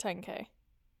for $10K,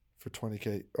 for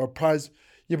 $20K or prize,"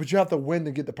 yeah, but you have to win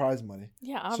to get the prize money.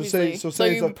 Yeah, obviously. So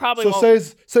say it's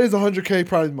 $100K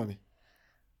prize money.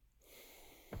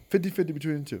 50-50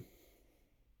 between the two.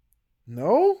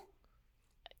 No.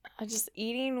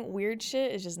 Eating weird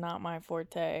shit is just not my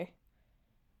forte.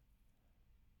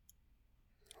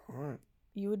 All right.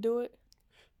 You would do it?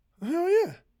 Hell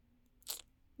yeah.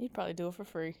 You'd probably do it for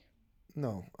free.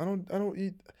 No, I don't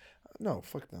eat. No,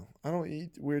 fuck no. I don't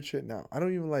eat weird shit now. I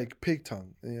don't even like pig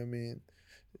tongue. You know what I mean?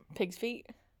 Pig's feet?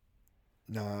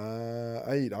 Nah,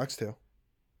 I eat oxtail.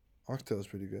 Oxtail is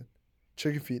pretty good.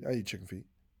 Chicken feet. I eat chicken feet.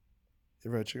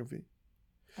 You ever had chicken feet?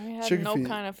 I had chicken no feet,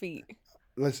 kind of feet.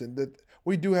 Listen,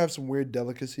 we do have some weird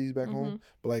delicacies back home,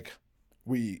 but like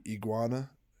we eat iguana,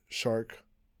 shark.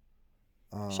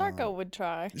 Shark I would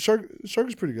try. Shark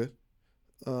is pretty good.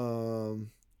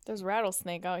 There's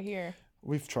rattlesnake out here.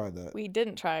 We've tried that. We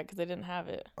didn't try it because they didn't have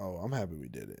it. Oh, I'm happy we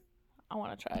did it. I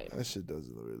want to try it. That shit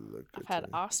doesn't really look good. I've had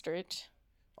ostrich.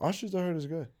 Ostrich I heard is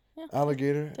good. Yeah.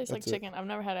 Alligator. Tastes like chicken. I've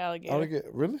never had alligator. Alligator,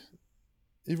 really?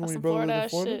 Even when your brother lived in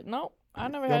Florida? Shit. Nope. I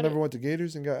never Y'all had never it. went to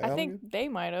Gators and got alligator? I think they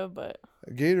might have, but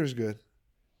Gator's good.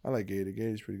 I like gator.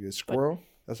 Gator's pretty good. Squirrel,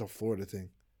 that's a Florida thing.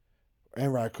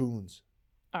 And raccoons.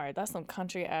 All right, that's some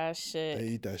country ass shit. They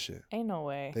eat that shit. Ain't no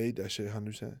way. They eat that shit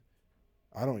 100%.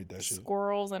 I don't eat that shit.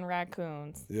 Squirrels and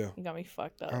raccoons. Yeah. You got me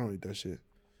fucked up. I don't eat that shit.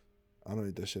 I don't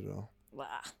eat that shit at all. Blah.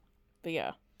 But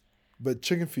yeah. But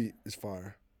chicken feet is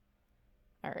fire.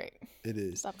 All right. It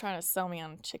is. Stop trying to sell me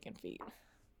on chicken feet.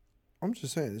 I'm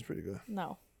just saying, it's pretty good.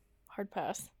 No. Hard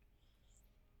pass.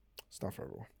 It's not for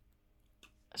everyone.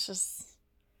 It's just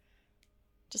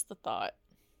the thought.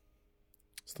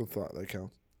 It's the thought that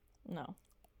counts. No.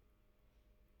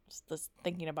 Just this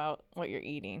thinking about what you're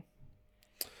eating.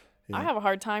 Yeah. I have a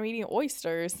hard time eating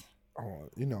oysters. Oh,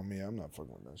 you know me. I'm not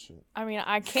fucking with that shit. I mean,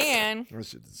 I can, That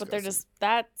shit is disgusting. but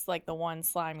that's like the one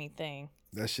slimy thing.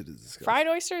 That shit is disgusting. Fried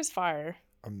oysters, fire.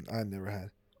 I never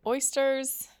had.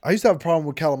 Oysters. I used to have a problem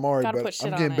with calamari, Gotta but put shit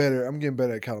I'm on getting it. better. I'm getting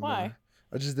better at calamari. Why?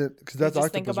 I just did because that's just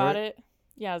octopus, think about right? it.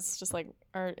 Yeah, it's just like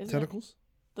Tentacles.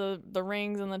 The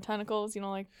rings and the tentacles. You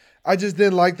know, like. I just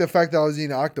didn't like the fact that I was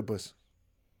eating octopus.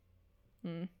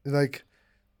 Hmm. Like,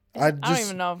 I don't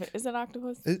even know if is it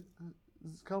octopus. Is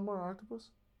calamari octopus?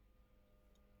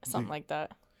 Something like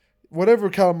that. Whatever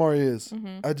calamari is,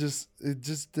 Mhm. it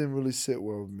just didn't really sit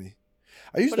well with me.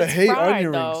 I used But to it's hate fried,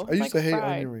 onion though. rings. I It's used to like hate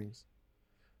fried. onion rings.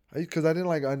 Because I didn't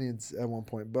like onions at one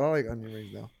point, but I like onion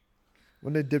rings now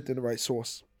when they're dipped in the right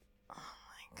sauce.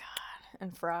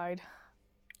 And fried.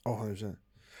 Oh, 100%.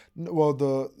 Well,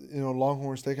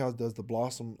 Longhorn Steakhouse does the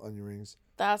Blossom onion rings.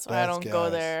 That's why I don't go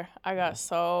there. I got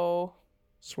so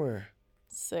Swear.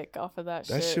 sick off of that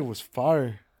shit. That shit was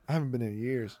fire. I haven't been there in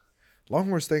years.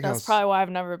 Longhorn Steakhouse. That's probably why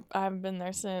I haven't been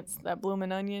there since. That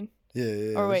bloomin' onion.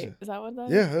 Yeah. Or wait, is that what that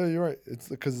is? Yeah, you're right. It's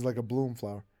because it's like a bloom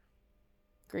flower.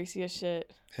 Greasy as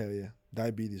shit. Hell yeah.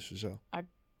 Diabetes for sure. I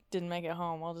didn't make it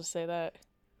home. I'll just say that.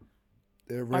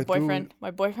 My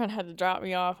boyfriend had to drop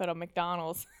me off at a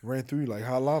McDonald's. Ran through you like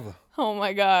hot lava. Oh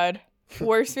my God.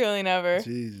 Worst feeling ever.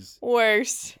 Jesus.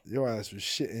 Worst. Your ass was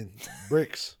shitting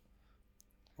bricks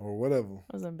or whatever.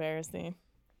 It was embarrassing.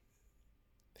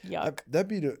 Yuck.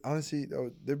 Honestly,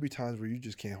 there'd be times where you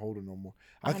just can't hold it no more.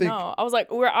 I know. I was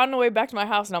like, we're on the way back to my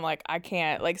house, and I'm like, I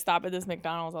can't stop at this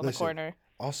McDonald's on the corner.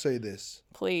 I'll say this.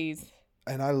 Please.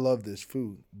 And I love this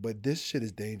food, but this shit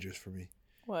is dangerous for me.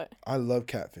 What? I love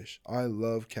catfish. I've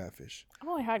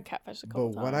only had catfish a couple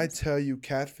times. But when I tell you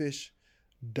catfish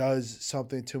does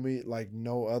something to me like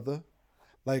no other,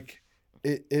 like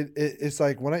it's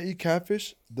like when I eat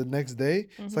catfish the next day,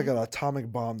 it's like an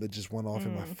atomic bomb that just went off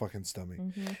in my fucking stomach.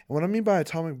 And what I mean by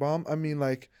atomic bomb, I mean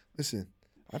like, listen,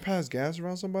 I pass gas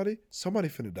around somebody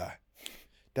finna die.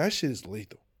 That shit is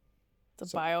lethal.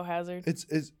 It's a biohazard.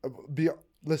 It's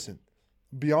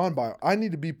beyond bio. I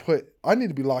need to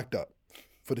be locked up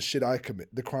for the shit I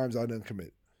commit, the crimes I done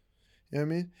commit. You know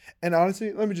what I mean? And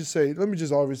honestly, let me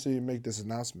just obviously make this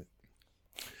announcement.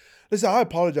 Listen, I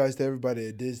apologize to everybody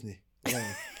at Disney.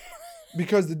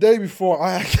 Because the day before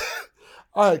I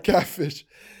had catfish.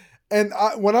 And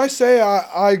when I say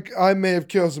I may have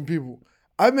killed some people,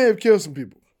 I may have killed some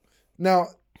people. Now,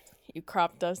 you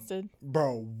crop dusted?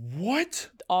 Bro, what?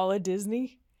 All of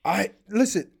Disney?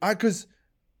 Because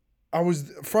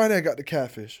Friday I got the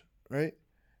catfish, right?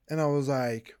 And I was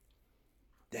like,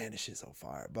 damn, this shit's on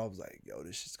fire. But I was like, yo,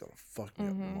 this shit's gonna fuck me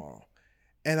up tomorrow.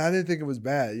 And I didn't think it was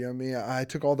bad. You know what I mean? I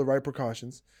took all the right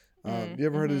precautions. You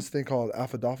ever heard of this thing called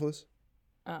acidophilus?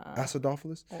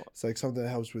 Acidophilus? It's like something that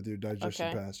helps with your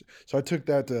digestion passage. So I took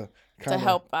that to kind of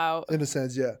help out. In a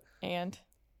sense, yeah. And?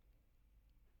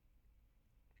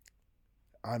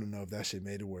 I don't know if that shit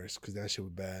made it worse because that shit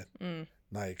was bad.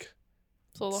 Like,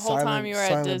 so the whole time you were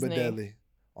at Disney. Silent but deadly.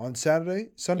 On Sunday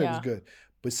was good,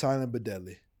 but silent but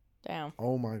deadly. Damn.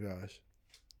 Oh my gosh,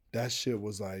 that shit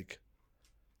was like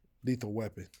Lethal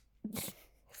Weapon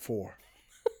 4.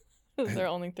 Is there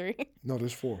only 3? No,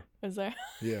 there's 4. Is there?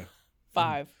 Yeah.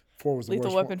 5. 4 was the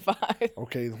Lethal worst Weapon one. 5.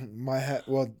 Okay, my hat.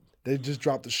 Well, they just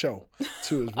dropped the show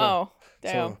too as well. Oh,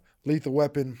 damn. So Lethal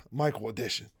Weapon Michael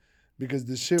edition, because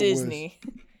the shit Disney.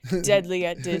 Deadly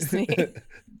at Disney.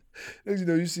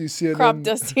 You see CNN. Crop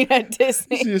dusting at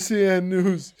Disney. You see CNN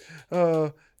News.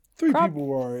 3 people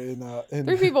were in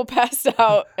 3 people passed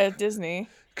out at Disney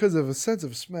because of a sense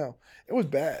of smell. It was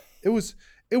bad. It was,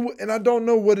 and I don't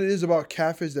know what it is about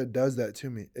catfish that does that to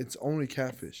me. It's only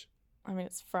catfish. I mean,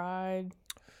 it's fried.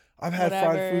 I've had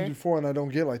fried food before, and I don't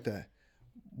get like that.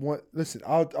 Listen,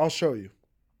 I'll show you.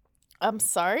 I'm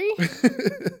sorry?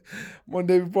 One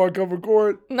day before I come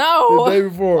record? No. The day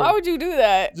before. Why would you do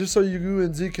that? Just so you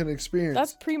and Z can experience.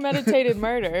 That's premeditated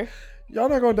murder. Y'all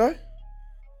not gonna die?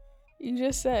 You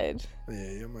just said.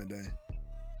 Yeah, you might die.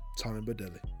 Silent but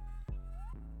deadly.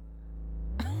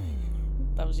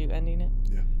 That was you ending it?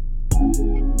 Yeah.